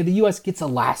of, okay, the U.S. gets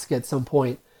Alaska at some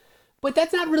point, but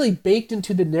that's not really baked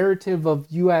into the narrative of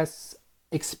U.S.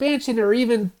 expansion or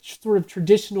even sort of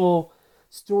traditional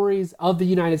stories of the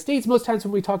United States. Most times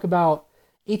when we talk about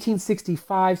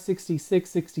 1865, 66,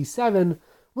 67,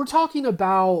 we're talking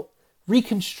about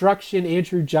Reconstruction,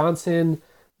 Andrew Johnson,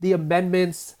 the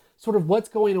amendments, sort of what's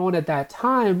going on at that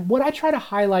time. What I try to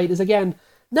highlight is, again,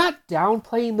 not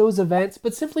downplaying those events,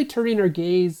 but simply turning our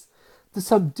gaze to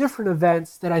some different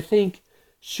events that I think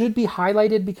should be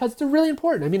highlighted because they're really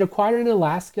important. I mean, acquiring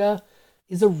Alaska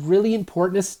is a really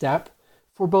important step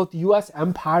for both the U.S.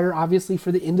 empire, obviously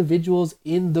for the individuals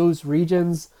in those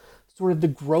regions, sort of the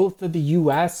growth of the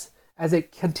U.S. as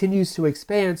it continues to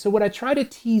expand. So what I try to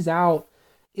tease out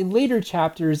in later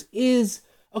chapters is,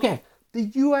 okay, the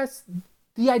U.S.,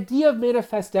 the idea of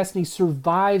Manifest Destiny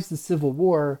survives the Civil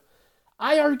War.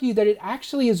 I argue that it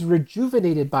actually is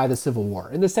rejuvenated by the Civil War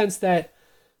in the sense that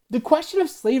the question of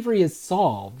slavery is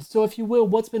solved. So if you will,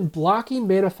 what's been blocking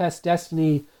Manifest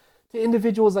Destiny to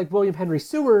individuals like William Henry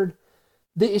Seward,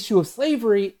 the issue of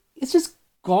slavery, is just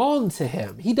gone to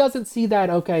him. He doesn't see that,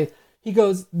 okay, he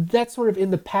goes, that's sort of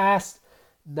in the past,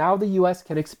 now the U.S.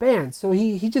 can expand. So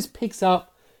he just picks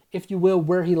up, if you will,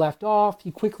 where he left off.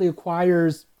 He quickly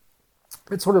acquires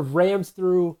and sort of rams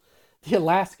through the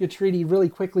Alaska Treaty really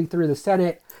quickly through the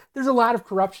Senate. There's a lot of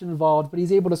corruption involved, but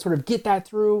he's able to sort of get that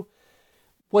through.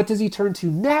 What does he turn to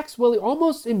next? Well, he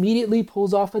almost immediately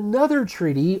pulls off another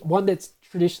treaty, one that's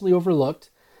traditionally overlooked,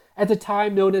 at the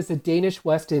time known as the Danish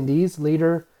West Indies.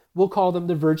 Later, we'll call them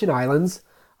the Virgin Islands,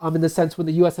 in the sense when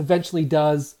the U.S. eventually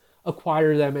does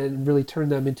acquire them and really turn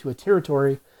them into a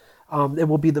territory. It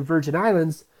will be the Virgin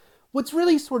Islands. What's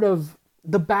really sort of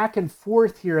the back and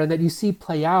forth here and that you see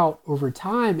play out over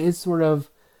time is sort of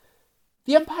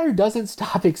the empire doesn't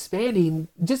stop expanding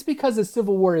just because the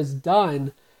Civil War is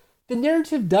done. The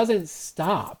narrative doesn't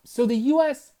stop. So the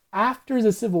U.S. after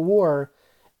the Civil War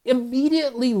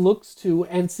immediately looks to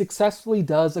and successfully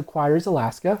does acquires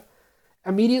Alaska,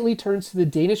 immediately turns to the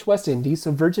Danish West Indies,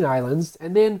 so Virgin Islands,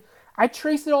 and then I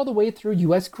trace it all the way through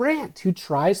U.S. Grant, who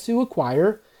tries to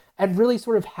acquire and really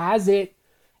sort of has it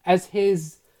as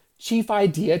his chief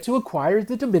idea to acquire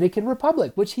the Dominican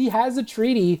Republic, which he has a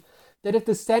treaty that if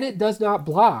the Senate does not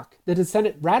block, that the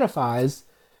Senate ratifies,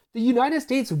 the United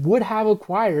States would have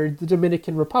acquired the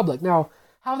Dominican Republic. Now,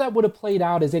 how that would have played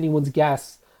out is anyone's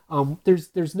guess.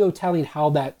 There's no telling how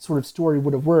that sort of story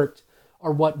would have worked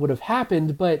or what would have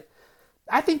happened, but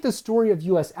I think the story of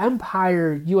U.S.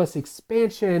 empire, U.S.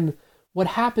 expansion, what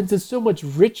happens is so much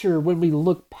richer when we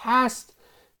look past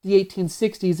the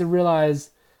 1860s and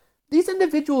realize these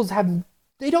individuals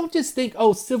they don't just think,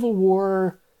 oh, Civil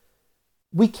War,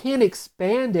 we can't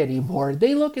expand anymore.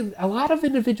 They look and a lot of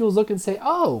individuals look and say,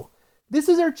 oh, this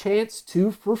is our chance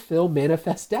to fulfill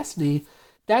Manifest Destiny.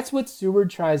 That's what Seward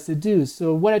tries to do.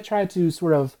 So what I try to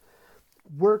sort of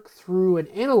work through and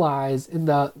analyze in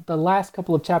the last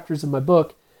couple of chapters of my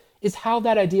book is how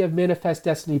that idea of Manifest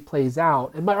Destiny plays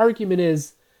out. And my argument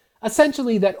is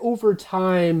essentially that over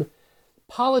time,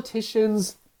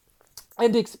 politicians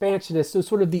and expansionists, so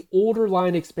sort of the older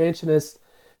line expansionists,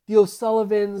 the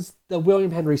O'Sullivans, the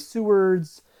William Henry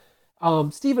Sewards,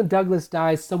 Stephen Douglas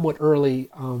dies somewhat early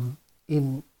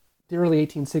in the early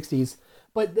 1860s,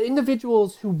 but the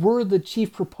individuals who were the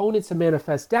chief proponents of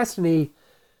Manifest Destiny,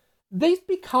 they've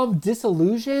become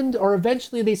disillusioned, or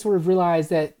eventually they sort of realize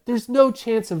that there's no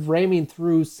chance of ramming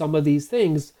through some of these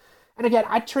things. And again,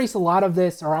 I trace a lot of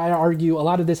this, or I argue a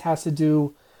lot of this has to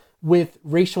do with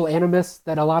racial animus,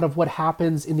 that a lot of what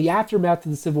happens in the aftermath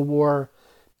of the Civil War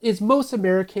is most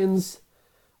Americans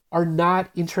are not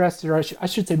interested, or I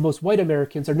should say most white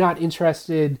Americans are not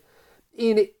interested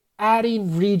in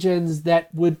adding regions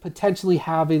that would potentially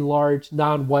have a large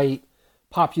non-white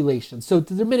population. So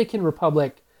the Dominican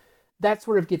Republic, that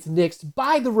sort of gets nixed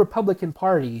by the Republican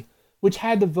Party, which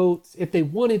had the votes, if they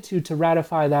wanted to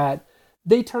ratify that.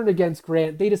 they turn against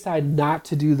Grant. They decide not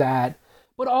to do that.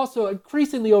 But also,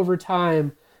 increasingly over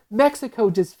time, Mexico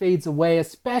just fades away,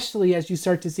 especially as you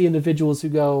start to see individuals who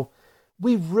go,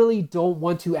 we really don't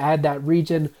want to add that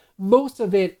region. Most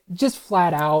of it, just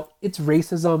flat out, it's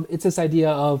racism. It's this idea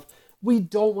of, we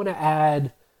don't want to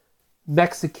add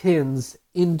Mexicans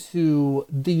into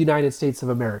the United States of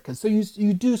America. So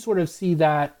you do sort of see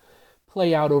that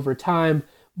play out over time.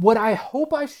 What I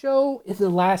hope I show in the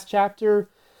last chapter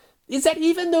is that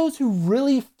even those who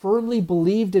really firmly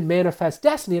believed in Manifest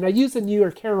Destiny, and I use the New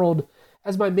York Herald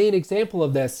as my main example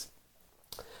of this,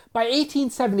 by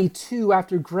 1872,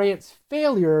 after Grant's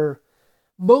failure,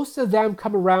 most of them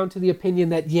come around to the opinion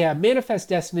that, yeah, Manifest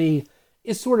Destiny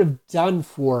is sort of done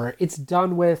for. It's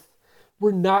done with.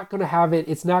 We're not going to have it.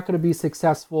 It's not going to be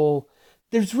successful.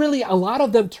 There's really a lot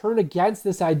of them turn against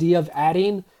this idea of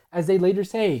adding, as they later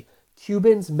say,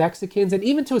 Cubans, Mexicans, and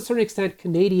even to a certain extent,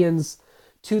 Canadians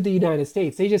to the United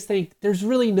States. They just think there's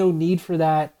really no need for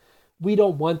that. We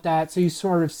don't want that. So you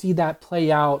sort of see that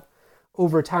play out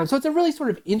over time. So it's a really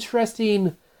sort of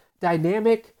interesting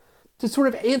dynamic. To sort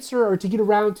of answer or to get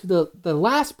around to the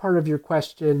last part of your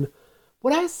question,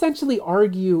 what I essentially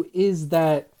argue is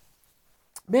that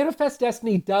Manifest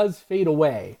Destiny does fade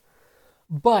away.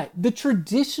 But the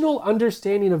traditional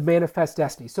understanding of Manifest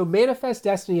Destiny, so Manifest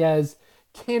Destiny as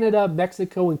Canada,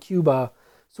 Mexico, and Cuba,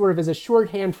 sort of as a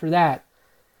shorthand for that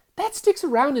sticks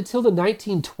around until the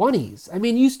 1920s. I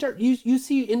mean, you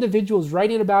see individuals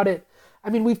writing about it.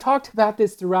 I mean, we've talked about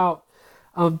this throughout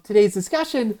today's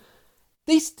discussion.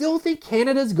 They still think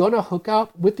Canada's going to hook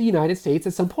up with the United States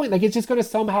at some point. Like, it's just going to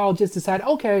somehow just decide,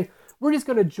 okay, we're just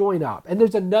going to join up. And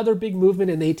there's another big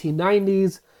movement in the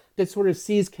 1890s that sort of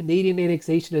sees Canadian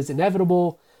annexation as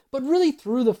inevitable. But really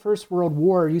through the First World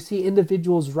War, you see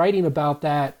individuals writing about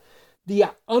that, the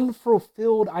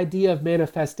unfulfilled idea of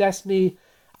Manifest Destiny.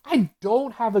 I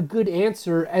don't have a good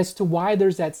answer as to why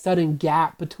there's that sudden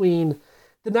gap between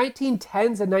the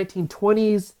 1910s and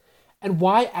 1920s and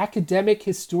why academic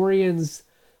historians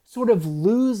sort of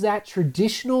lose that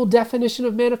traditional definition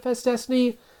of Manifest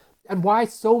Destiny and why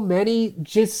so many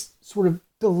just sort of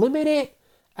delimit it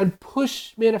and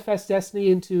push Manifest Destiny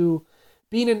into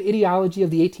being an ideology of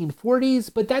the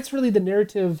 1840s. But that's really the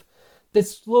narrative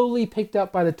that's slowly picked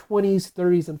up by the 20s,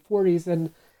 30s, and 40s.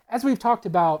 And as we've talked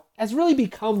about, has really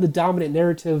become the dominant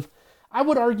narrative. I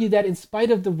would argue that in spite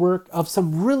of the work of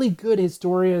some really good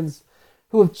historians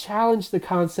who have challenged the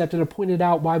concept and have pointed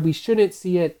out why we shouldn't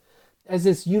see it as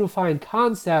this unifying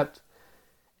concept,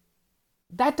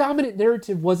 that dominant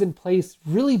narrative was in place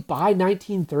really by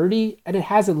 1930, and it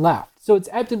hasn't left. So it's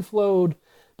ebbed and flowed,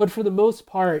 but for the most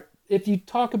part, if you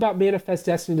talk about Manifest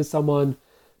Destiny to someone,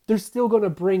 they're still going to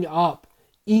bring up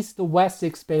East to West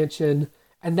expansion,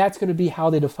 and that's going to be how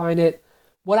they define it.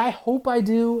 What I hope I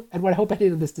do, and what I hope I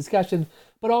did in this discussion,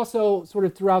 but also sort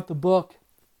of throughout the book,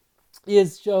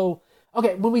 is show,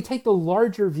 okay, when we take the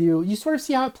larger view, you sort of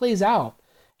see how it plays out.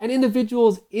 And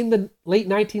individuals in the late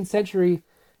 19th century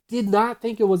did not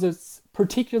think it was a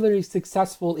particularly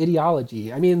successful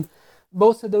ideology. I mean,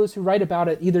 most of those who write about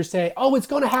it either say, oh, it's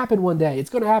going to happen one day, it's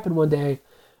going to happen one day,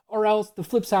 or else the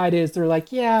flip side is they're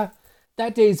like, yeah,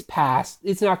 that day's past,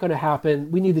 it's not going to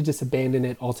happen, we need to just abandon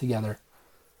it altogether.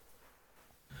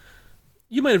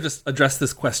 You might have just addressed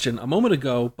this question a moment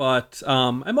ago, but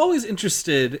I'm always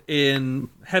interested in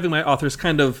having my authors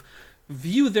kind of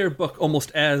view their book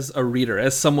almost as a reader,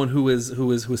 as someone who is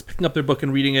picking up their book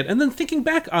and reading it, and then thinking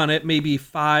back on it maybe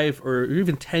 5 or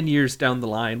even 10 years down the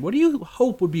line. What do you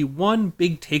hope would be one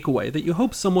big takeaway that you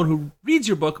hope someone who reads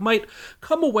your book might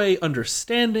come away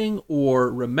understanding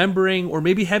or remembering, or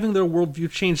maybe having their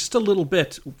worldview change just a little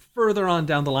bit further on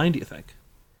down the line, do you think?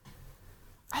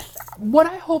 What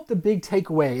I hope the big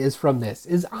takeaway is from this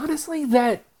is honestly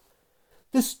that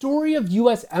the story of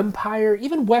U.S. empire,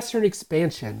 even Western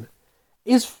expansion,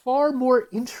 is far more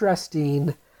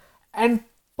interesting and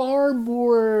far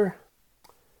more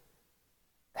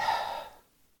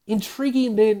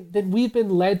intriguing than we've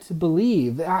been led to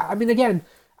believe. I mean, again,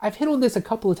 I've hit on this a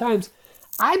couple of times.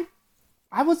 I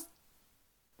was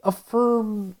a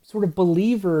firm sort of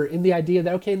believer in the idea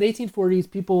that, okay, in the 1840s,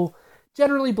 people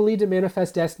generally believed in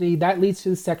Manifest Destiny. That leads to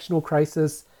the sectional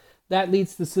crisis. That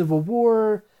leads to the Civil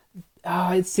War.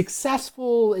 It's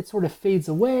successful. It sort of fades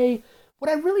away. What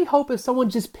I really hope is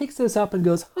someone just picks this up and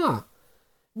goes,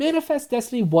 Manifest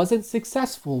Destiny wasn't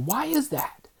successful. Why is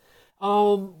that?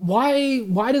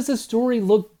 Why does this story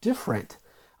look different?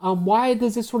 Why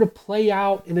does this sort of play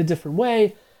out in a different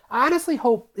way? I honestly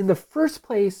hope in the first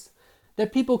place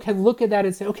that people can look at that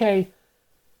and say, okay,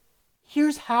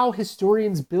 here's how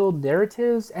historians build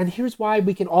narratives, and here's why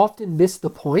we can often miss the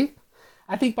point.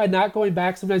 I think by not going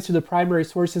back sometimes to the primary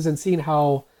sources and seeing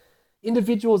how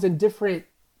individuals in different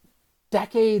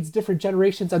decades, different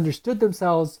generations understood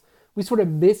themselves, we sort of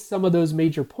miss some of those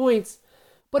major points,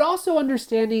 but also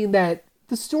understanding that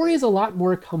the story is a lot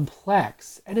more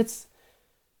complex, and it's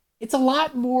a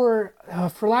lot more,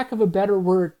 for lack of a better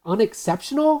word,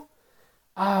 unexceptional.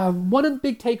 One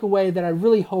big takeaway that I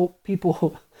really hope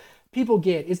people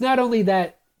get is not only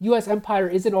that U.S. empire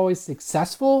isn't always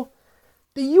successful,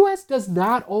 the U.S. does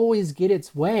not always get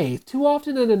its way. Too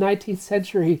often in the 19th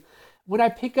century, when I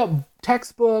pick up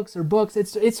textbooks or books,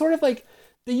 it's sort of like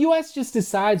the U.S. just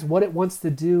decides what it wants to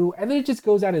do, and then it just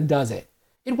goes out and does it.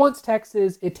 It wants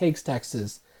Texas, it takes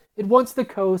Texas. It wants the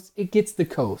coast, it gets the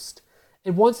coast.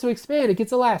 It wants to expand, it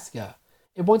gets Alaska.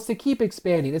 It wants to keep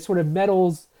expanding. It sort of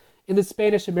meddles in the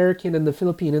Spanish-American and the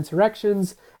Philippine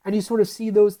insurrections, and you sort of see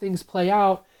those things play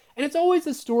out. And it's always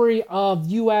a story of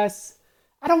U.S.,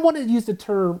 I don't want to use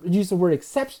the word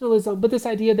exceptionalism, but this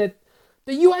idea that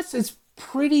the U.S. is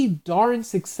pretty darn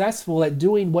successful at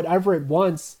doing whatever it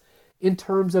wants in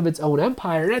terms of its own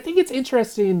empire. And I think it's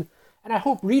interesting, and I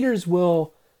hope readers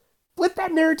will flip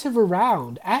that narrative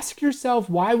around. Ask yourself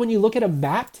why, when you look at a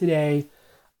map today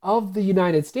of the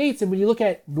United States and when you look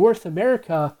at North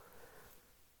America,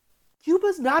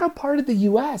 Cuba's not a part of the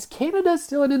U.S. Canada's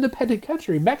still an independent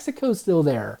country. Mexico's still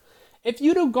there. If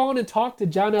you'd have gone and talked to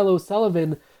John L.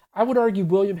 O'Sullivan, I would argue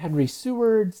William Henry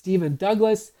Seward, Stephen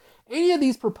Douglas, any of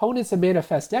these proponents of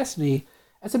Manifest Destiny,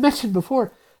 as I mentioned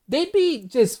before, they'd be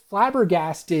just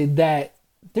flabbergasted that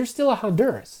there's still a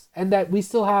Honduras and that we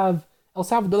still have El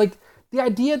Salvador. Like, the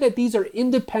idea that these are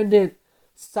independent,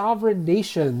 sovereign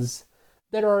nations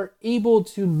that are able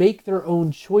to make their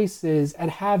own choices and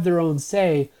have their own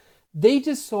say, they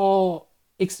just saw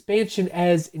expansion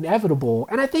as inevitable.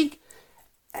 And I think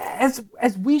as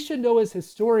we should know as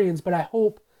historians, but I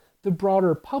hope the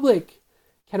broader public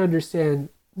can understand,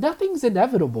 nothing's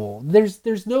inevitable.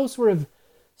 There's no sort of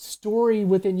story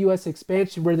within U.S.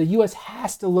 expansion where the U.S.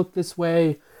 has to look this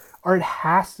way, or it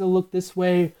has to look this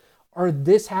way, or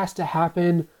this has to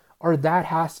happen, or that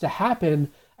has to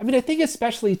happen. I mean, I think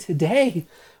especially today,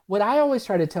 what I always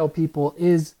try to tell people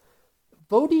is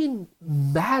voting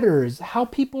matters. How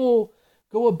people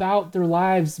go about their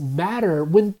lives matter.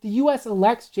 When the U.S.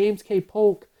 elects James K.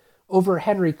 Polk over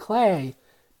Henry Clay,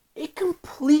 it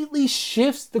completely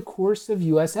shifts the course of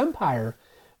U.S. empire.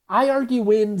 I argue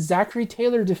when Zachary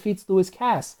Taylor defeats Lewis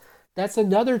Cass, that's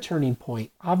another turning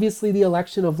point. Obviously, the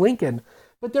election of Lincoln.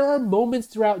 But there are moments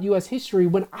throughout U.S. history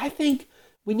when I think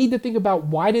we need to think about,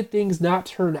 why did things not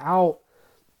turn out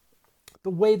the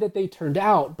way that they turned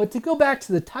out? But to go back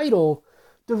to the title,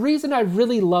 the reason I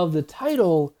really love the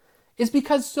title is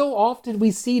because so often we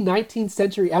see 19th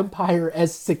century empire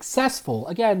as successful.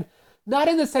 Again, not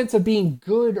in the sense of being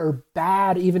good or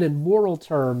bad, even in moral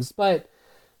terms, but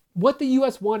what the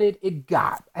U.S. wanted, it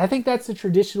got. I think that's the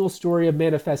traditional story of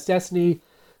Manifest Destiny.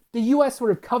 The U.S.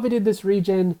 sort of coveted this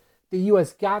region. The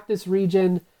U.S. got this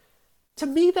region. To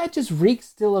me, that just reeks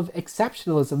still of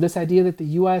exceptionalism. This idea that the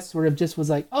U.S. sort of just was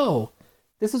like, oh,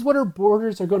 this is what our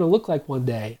borders are going to look like one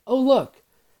day. Oh, look,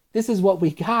 this is what we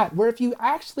got. Where if you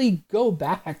actually go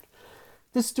back,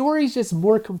 the story is just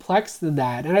more complex than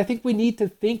that. And I think we need to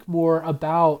think more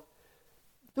about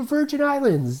the Virgin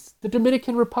Islands, the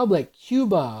Dominican Republic,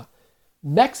 Cuba,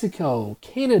 Mexico,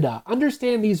 Canada.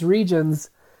 Understand these regions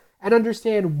and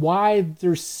understand why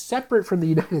they're separate from the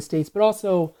United States, but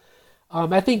also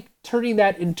I think turning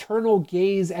that internal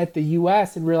gaze at the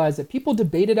U.S. and realize that people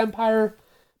debated empire,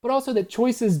 but also that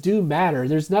choices do matter.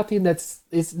 There's nothing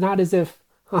it's not as if,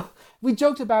 we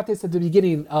joked about this at the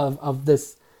beginning of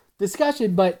this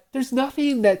discussion, but there's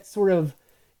nothing that sort of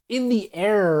in the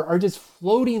air or just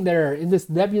floating there in this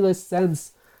nebulous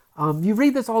sense. You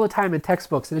read this all the time in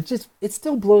textbooks, and it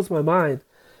still blows my mind.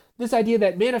 This idea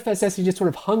that Manifest Destiny just sort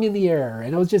of hung in the air,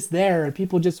 and it was just there, and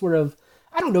people just sort of,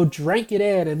 I don't know, drank it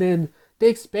in, and then they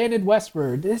expanded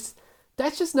westward.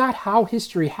 That's just not how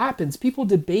history happens. People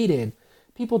debated,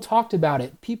 people talked about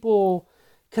it, people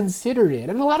considered it.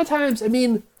 And a lot of times, I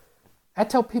mean, I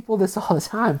tell people this all the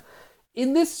time.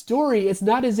 In this story, it's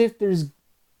not as if there's,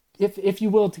 if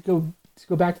you will, to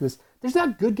go back to this, there's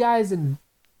not good guys and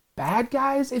bad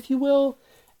guys, if you will.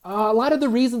 A lot of the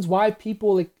reasons why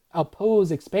people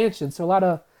oppose expansion, so a lot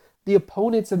of the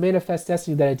opponents of Manifest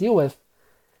Destiny that I deal with,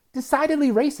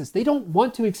 decidedly racist. They don't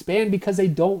want to expand because they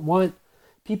don't want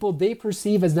people they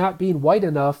perceive as not being white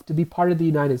enough to be part of the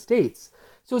United States.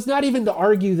 So it's not even to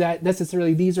argue that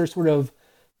necessarily these are sort of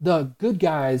the good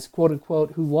guys, quote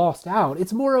unquote, who lost out.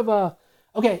 It's more of a,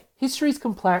 okay, history's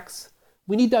complex.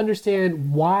 We need to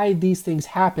understand why these things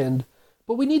happened,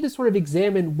 but we need to sort of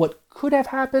examine what could have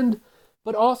happened,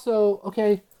 but also,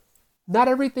 okay, not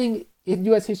everything in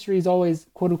U.S. history is always,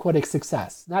 quote unquote, a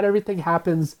success. Not everything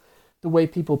happens the way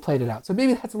people played it out. So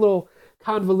maybe that's a little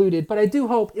convoluted, but I do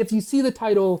hope if you see the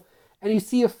title and you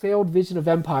see a failed vision of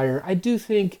empire, I do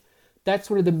think that's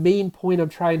sort of the main point I'm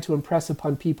trying to impress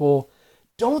upon people.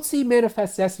 Don't see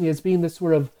Manifest Destiny as being this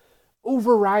sort of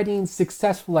overriding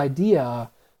successful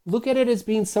idea. Look at it as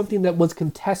being something that was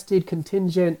contested,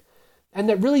 contingent, and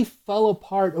that really fell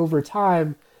apart over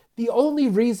time. The only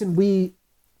reason we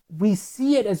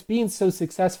see it as being so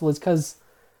successful is because,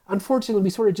 unfortunately, we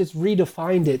sort of just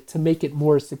redefined it to make it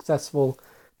more successful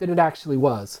than it actually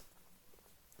was.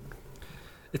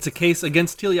 It's a case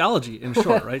against teleology, in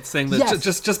short, right? Saying that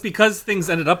Yes. just because things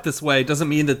ended up this way doesn't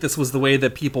mean that this was the way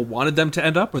that people wanted them to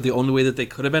end up, or the only way that they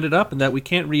could have ended up, and that we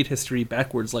can't read history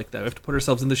backwards like that. We have to put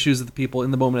ourselves in the shoes of the people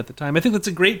in the moment at the time. I think that's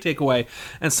a great takeaway,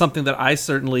 and something that I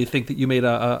certainly think that you made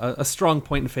a strong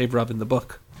point in favor of in the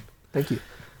book. Thank you.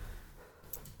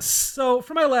 So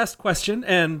for my last question,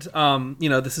 and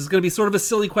this is going to be sort of a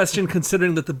silly question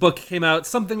considering that the book came out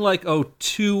something like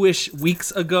 2-ish weeks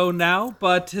ago now,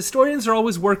 but historians are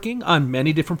always working on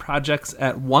many different projects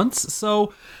at once.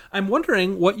 So I'm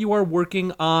wondering what you are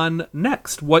working on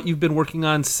next, what you've been working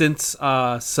on since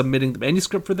submitting the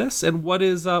manuscript for this, and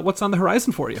what's on the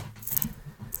horizon for you.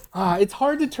 It's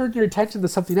hard to turn your attention to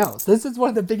something else. This is one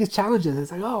of the biggest challenges.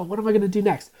 It's like, what am I going to do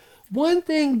next? One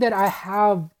thing that I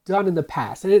have done in the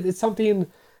past, and it's something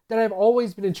that I've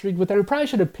always been intrigued with, and I probably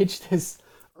should have pitched this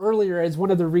earlier as one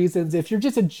of the reasons, if you're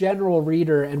just a general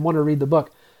reader and want to read the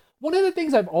book, one of the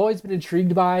things I've always been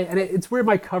intrigued by, and it's where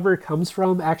my cover comes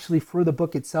from actually for the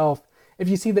book itself. If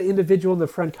you see the individual in the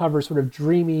front cover sort of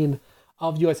dreaming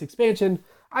of U.S. expansion,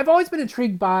 I've always been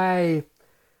intrigued by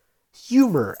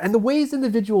humor and the ways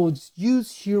individuals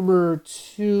use humor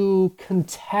to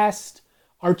contest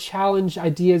or challenge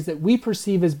ideas that we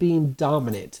perceive as being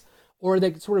dominant, or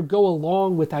that sort of go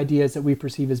along with ideas that we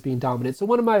perceive as being dominant. So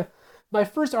one of my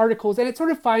first articles, and it sort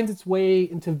of finds its way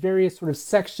into various sort of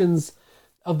sections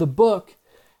of the book,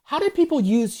 how did people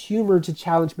use humor to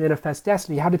challenge Manifest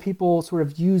Destiny? How did people sort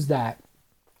of use that?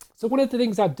 So one of the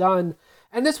things I've done,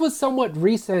 and this was somewhat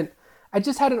recent, I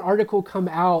just had an article come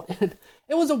out, and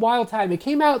it was a wild time. It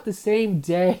came out the same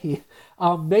day,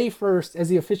 May 1st, as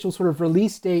the official sort of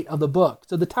release date of the book.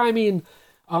 So the timing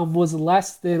was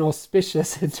less than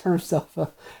auspicious in terms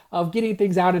of getting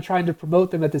things out and trying to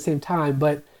promote them at the same time.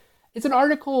 But it's an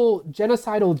article,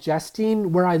 Genocidal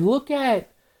Jesting, where I look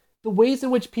at the ways in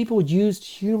which people used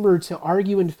humor to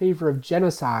argue in favor of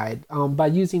genocide by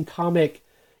using comic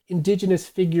indigenous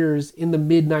figures in the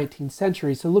mid-19th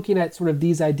century. So looking at sort of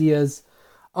these ideas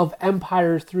of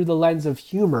empire through the lens of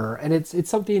humor. And it's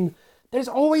something that has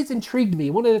always intrigued me.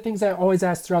 One of the things I always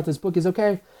ask throughout this book is,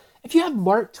 okay, if you have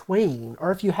Mark Twain,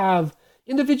 or if you have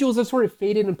individuals that sort of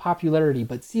faded in popularity,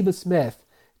 but Seba Smith,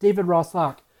 David Ross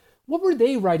Locke, what were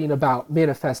they writing about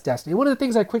Manifest Destiny? One of the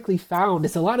things I quickly found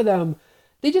is a lot of them,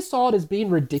 they just saw it as being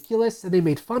ridiculous and they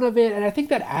made fun of it. And I think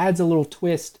that adds a little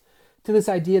twist to this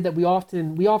idea that we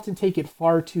often take it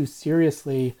far too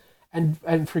seriously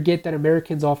and forget that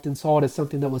Americans often saw it as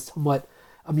something that was somewhat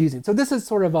amusing. So this is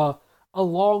sort of a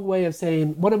long way of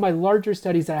saying one of my larger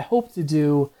studies that I hope to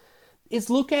do is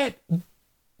look at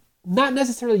not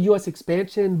necessarily U.S.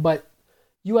 expansion, but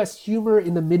U.S. humor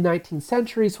in the mid-19th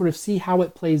century, sort of see how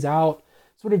it plays out,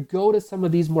 sort of go to some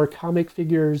of these more comic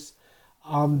figures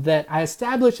that I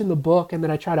establish in the book and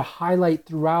that I try to highlight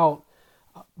throughout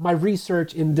my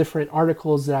research in different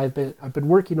articles that I've been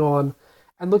working on,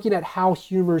 and looking at how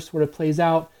humor sort of plays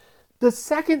out. The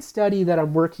second study that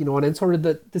I'm working on, and sort of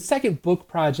the second book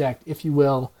project, if you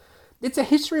will, it's a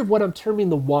history of what I'm terming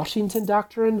the Washington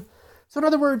Doctrine. So in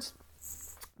other words,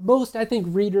 most, I think,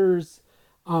 readers,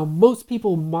 most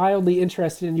people mildly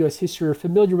interested in U.S. history are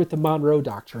familiar with the Monroe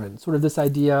Doctrine, sort of this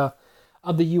idea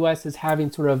of the U.S. as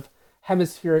having sort of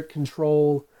hemispheric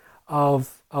control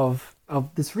of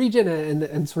this region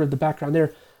and sort of the background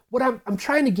there. What I'm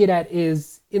trying to get at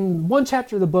is, in one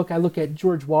chapter of the book, I look at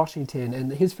George Washington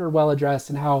and his farewell address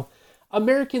and how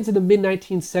Americans in the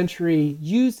mid-19th century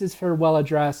used his farewell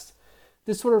address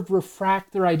to sort of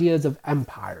refract their ideas of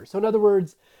empire. So in other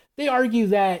words, they argue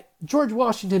that George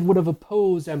Washington would have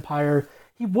opposed empire.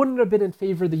 He wouldn't have been in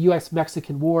favor of the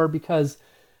U.S.-Mexican War because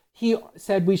he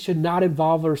said we should not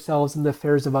involve ourselves in the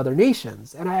affairs of other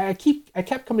nations. And I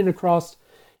kept coming across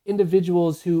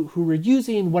individuals who were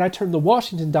using what I term the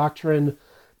Washington Doctrine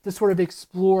to sort of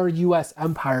explore U.S.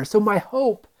 empire. So my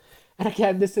hope, and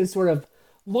again, this is sort of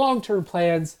long-term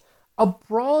plans, a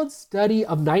broad study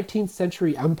of 19th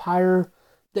century empire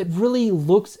that really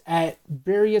looks at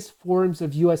various forms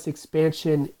of U.S.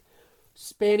 expansion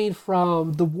spanning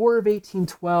from the War of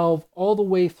 1812 all the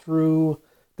way through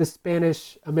the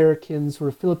Spanish-American sort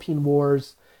of Philippine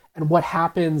Wars and what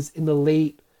happens in the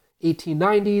late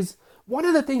 1890s. One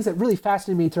of the things that really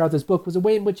fascinated me throughout this book was the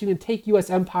way in which you can take U.S.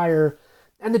 empire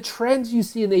and the trends you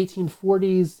see in the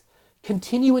 1840s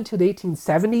continue into the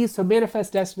 1870s. So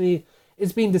Manifest Destiny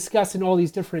is being discussed in all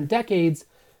these different decades.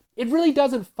 It really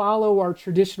doesn't follow our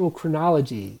traditional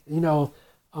chronology.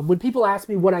 When people ask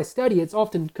me what I study, it's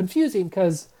often confusing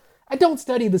because I don't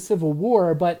study the Civil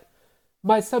War, but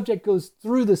my subject goes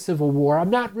through the Civil War. I'm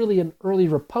not really an early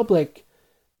republic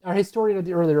or historian of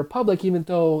the early republic, even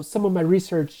though some of my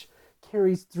research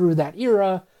carries through that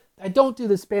era. I don't do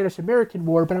the Spanish-American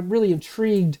War, but I'm really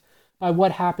intrigued by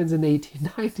what happens in the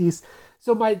 1890s.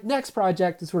 So my next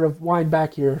project, to sort of wind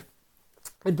back here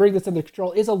and bring this under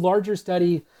control, is a larger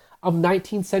study of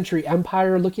 19th century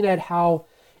empire, looking at how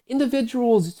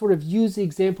individuals sort of use the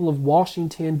example of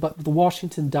Washington, but the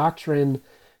Washington Doctrine,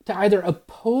 to either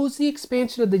oppose the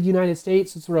expansion of the United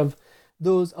States, and sort of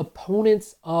those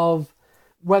opponents of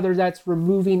whether that's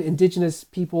removing indigenous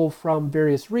people from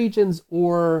various regions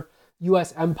or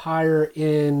U.S. empire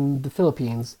in the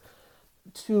Philippines,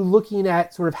 to looking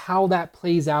at sort of how that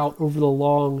plays out over the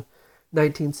long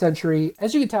 19th century.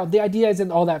 As you can tell, the idea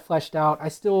isn't all that fleshed out.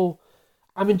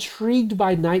 I'm intrigued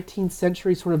by 19th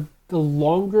century, sort of the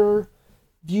longer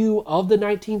view of the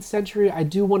 19th century. I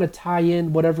do want to tie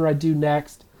in whatever I do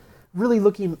next, really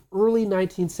looking early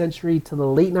 19th century to the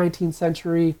late 19th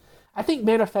century. I think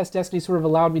Manifest Destiny sort of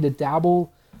allowed me to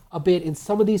dabble a bit in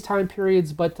some of these time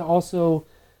periods, but to also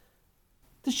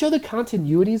to show the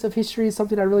continuities of history is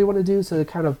something I really want to do, so to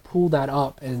kind of pull that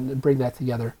up and bring that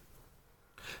together.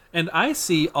 And I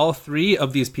see all three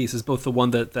of these pieces, both the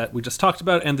one that we just talked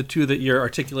about and the two that you're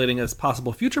articulating as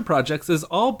possible future projects, as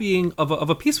all being of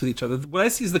a piece with each other. What I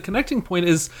see as the connecting point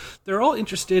is they're all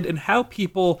interested in how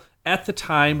people at the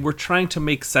time were trying to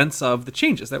make sense of the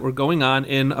changes that were going on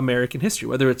in American history,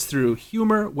 whether it's through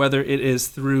humor, whether it is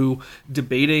through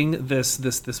debating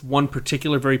this one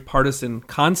particular very partisan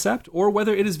concept, or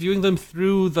whether it is viewing them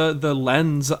through the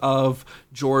lens of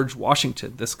George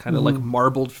Washington, this kind of like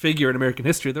marbled figure in American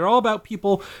history. They're all about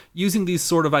people using these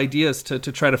sort of ideas to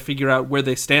try to figure out where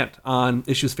they stand on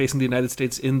issues facing the United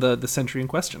States in the century in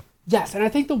question. Yes, and I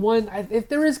think if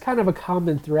there is kind of a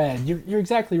common thread, you're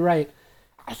exactly right.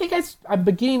 I think I'm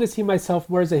beginning to see myself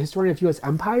more as a historian of U.S.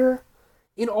 empire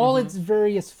in all its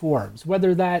various forms,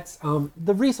 whether that's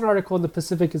the recent article in the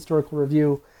Pacific Historical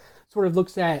Review sort of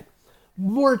looks at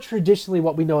more traditionally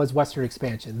what we know as Western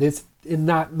expansion. This in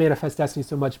not Manifest Destiny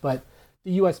so much, but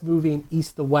the U.S. moving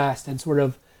east to west and sort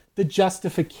of the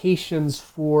justifications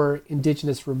for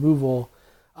indigenous removal.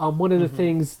 One of the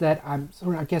things that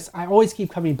I always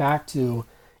keep coming back to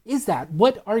is that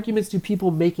what arguments do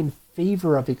people make in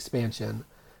favor of expansion?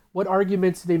 What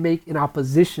arguments do they make in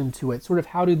opposition to it? Sort of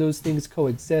how do those things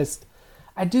coexist?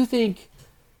 I do think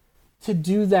to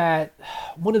do that,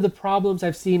 one of the problems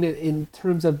I've seen in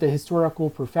terms of the historical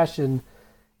profession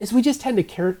is we just tend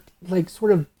to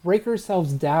sort of break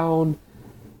ourselves down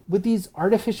with these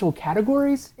artificial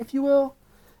categories, if you will.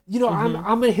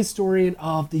 I'm a historian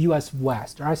of the U.S.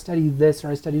 West, or I study this, or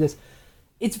I study this.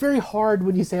 It's very hard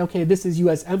when you say, okay, this is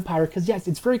U.S. empire, because yes,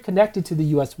 it's very connected to the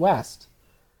U.S. West.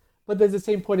 But at the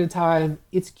same point in time,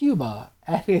 it's Cuba,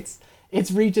 and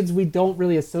it's regions we don't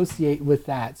really associate with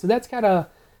that. So that's kind of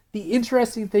the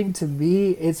interesting thing to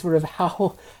me, is sort of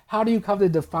how do you come to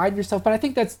define yourself? But I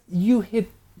think you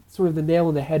hit sort of the nail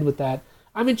on the head with that.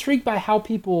 I'm intrigued by how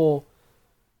people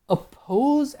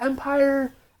oppose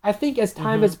empire. I think as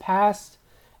time has passed,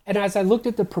 and as I looked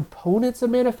at the proponents of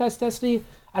Manifest Destiny,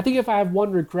 I think if I have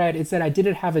one regret, it's that I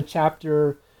didn't have a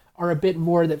chapter or a bit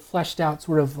more that fleshed out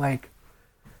sort of like,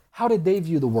 how did they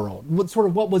view the world?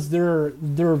 What was their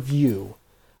view?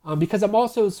 Because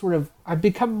I've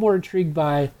become more intrigued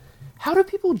by, how do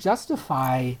people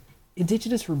justify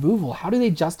indigenous removal? How do they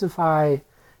justify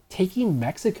taking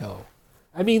Mexico?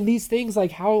 I mean, these things,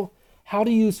 like how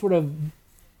do you sort of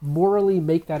morally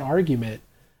make that argument?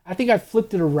 I think I've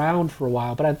flipped it around for a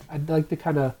while, but I'd like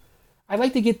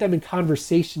to get them in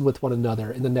conversation with one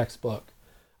another in the next book.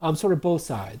 Sort of both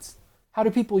sides. How do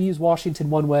people use Washington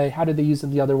one way? How do they use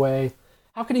him the other way?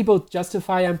 How can he both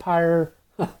justify empire?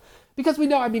 Because we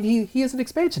know, I mean, he is an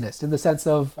expansionist in the sense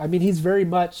of, I mean, he's very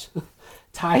much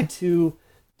tied to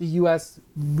the U.S.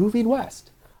 moving west.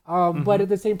 But at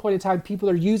the same point in time, people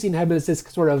are using him as this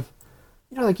sort of,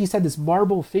 like you said, this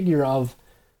marble figure of,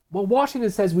 well, Washington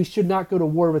says we should not go to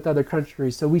war with other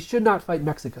countries, so we should not fight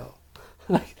Mexico.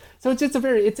 So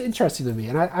it's interesting to me,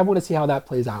 and I want to see how that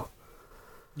plays out.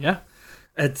 Yeah.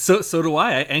 And so do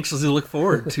I. I anxiously look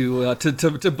forward to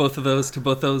both of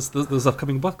those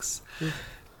upcoming books.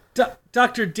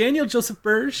 Dr. Daniel Joseph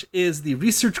Burge is the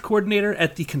research coordinator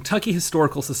at the Kentucky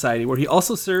Historical Society, where he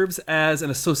also serves as an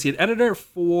associate editor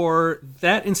for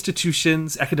that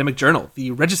institution's academic journal,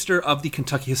 the Register of the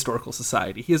Kentucky Historical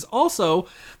Society. He is also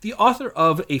the author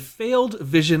of A Failed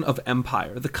Vision of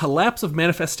Empire, The Collapse of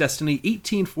Manifest Destiny,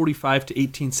 1845 to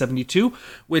 1872,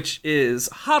 which is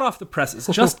hot off the presses.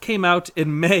 Just came out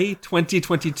in May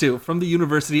 2022 from the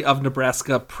University of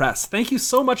Nebraska Press. Thank you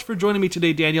so much for joining me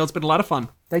today, Daniel. It's been a lot of fun.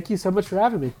 Thank you so much for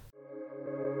having me.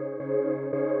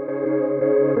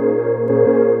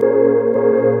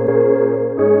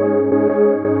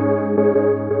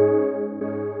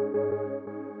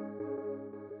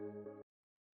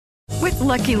 With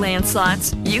Lucky Land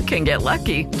Slots, you can get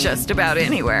lucky just about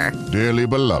anywhere. Dearly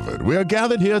beloved, we are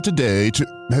gathered here today to...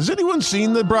 Has anyone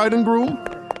seen the bride and groom?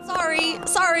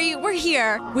 Sorry, we're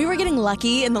here. We were getting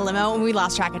lucky in the limo and we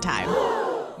lost track of time.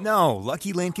 No,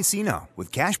 Lucky Land Casino,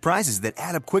 with cash prizes that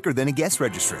add up quicker than a guest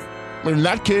registry. In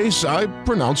that case, I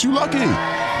pronounce you lucky.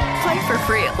 Play for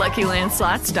free at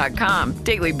LuckyLandSlots.com.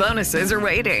 Daily bonuses are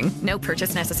waiting. No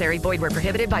purchase necessary. Void where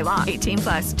prohibited by law.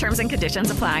 18+. Terms and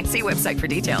conditions apply. See website for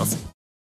details.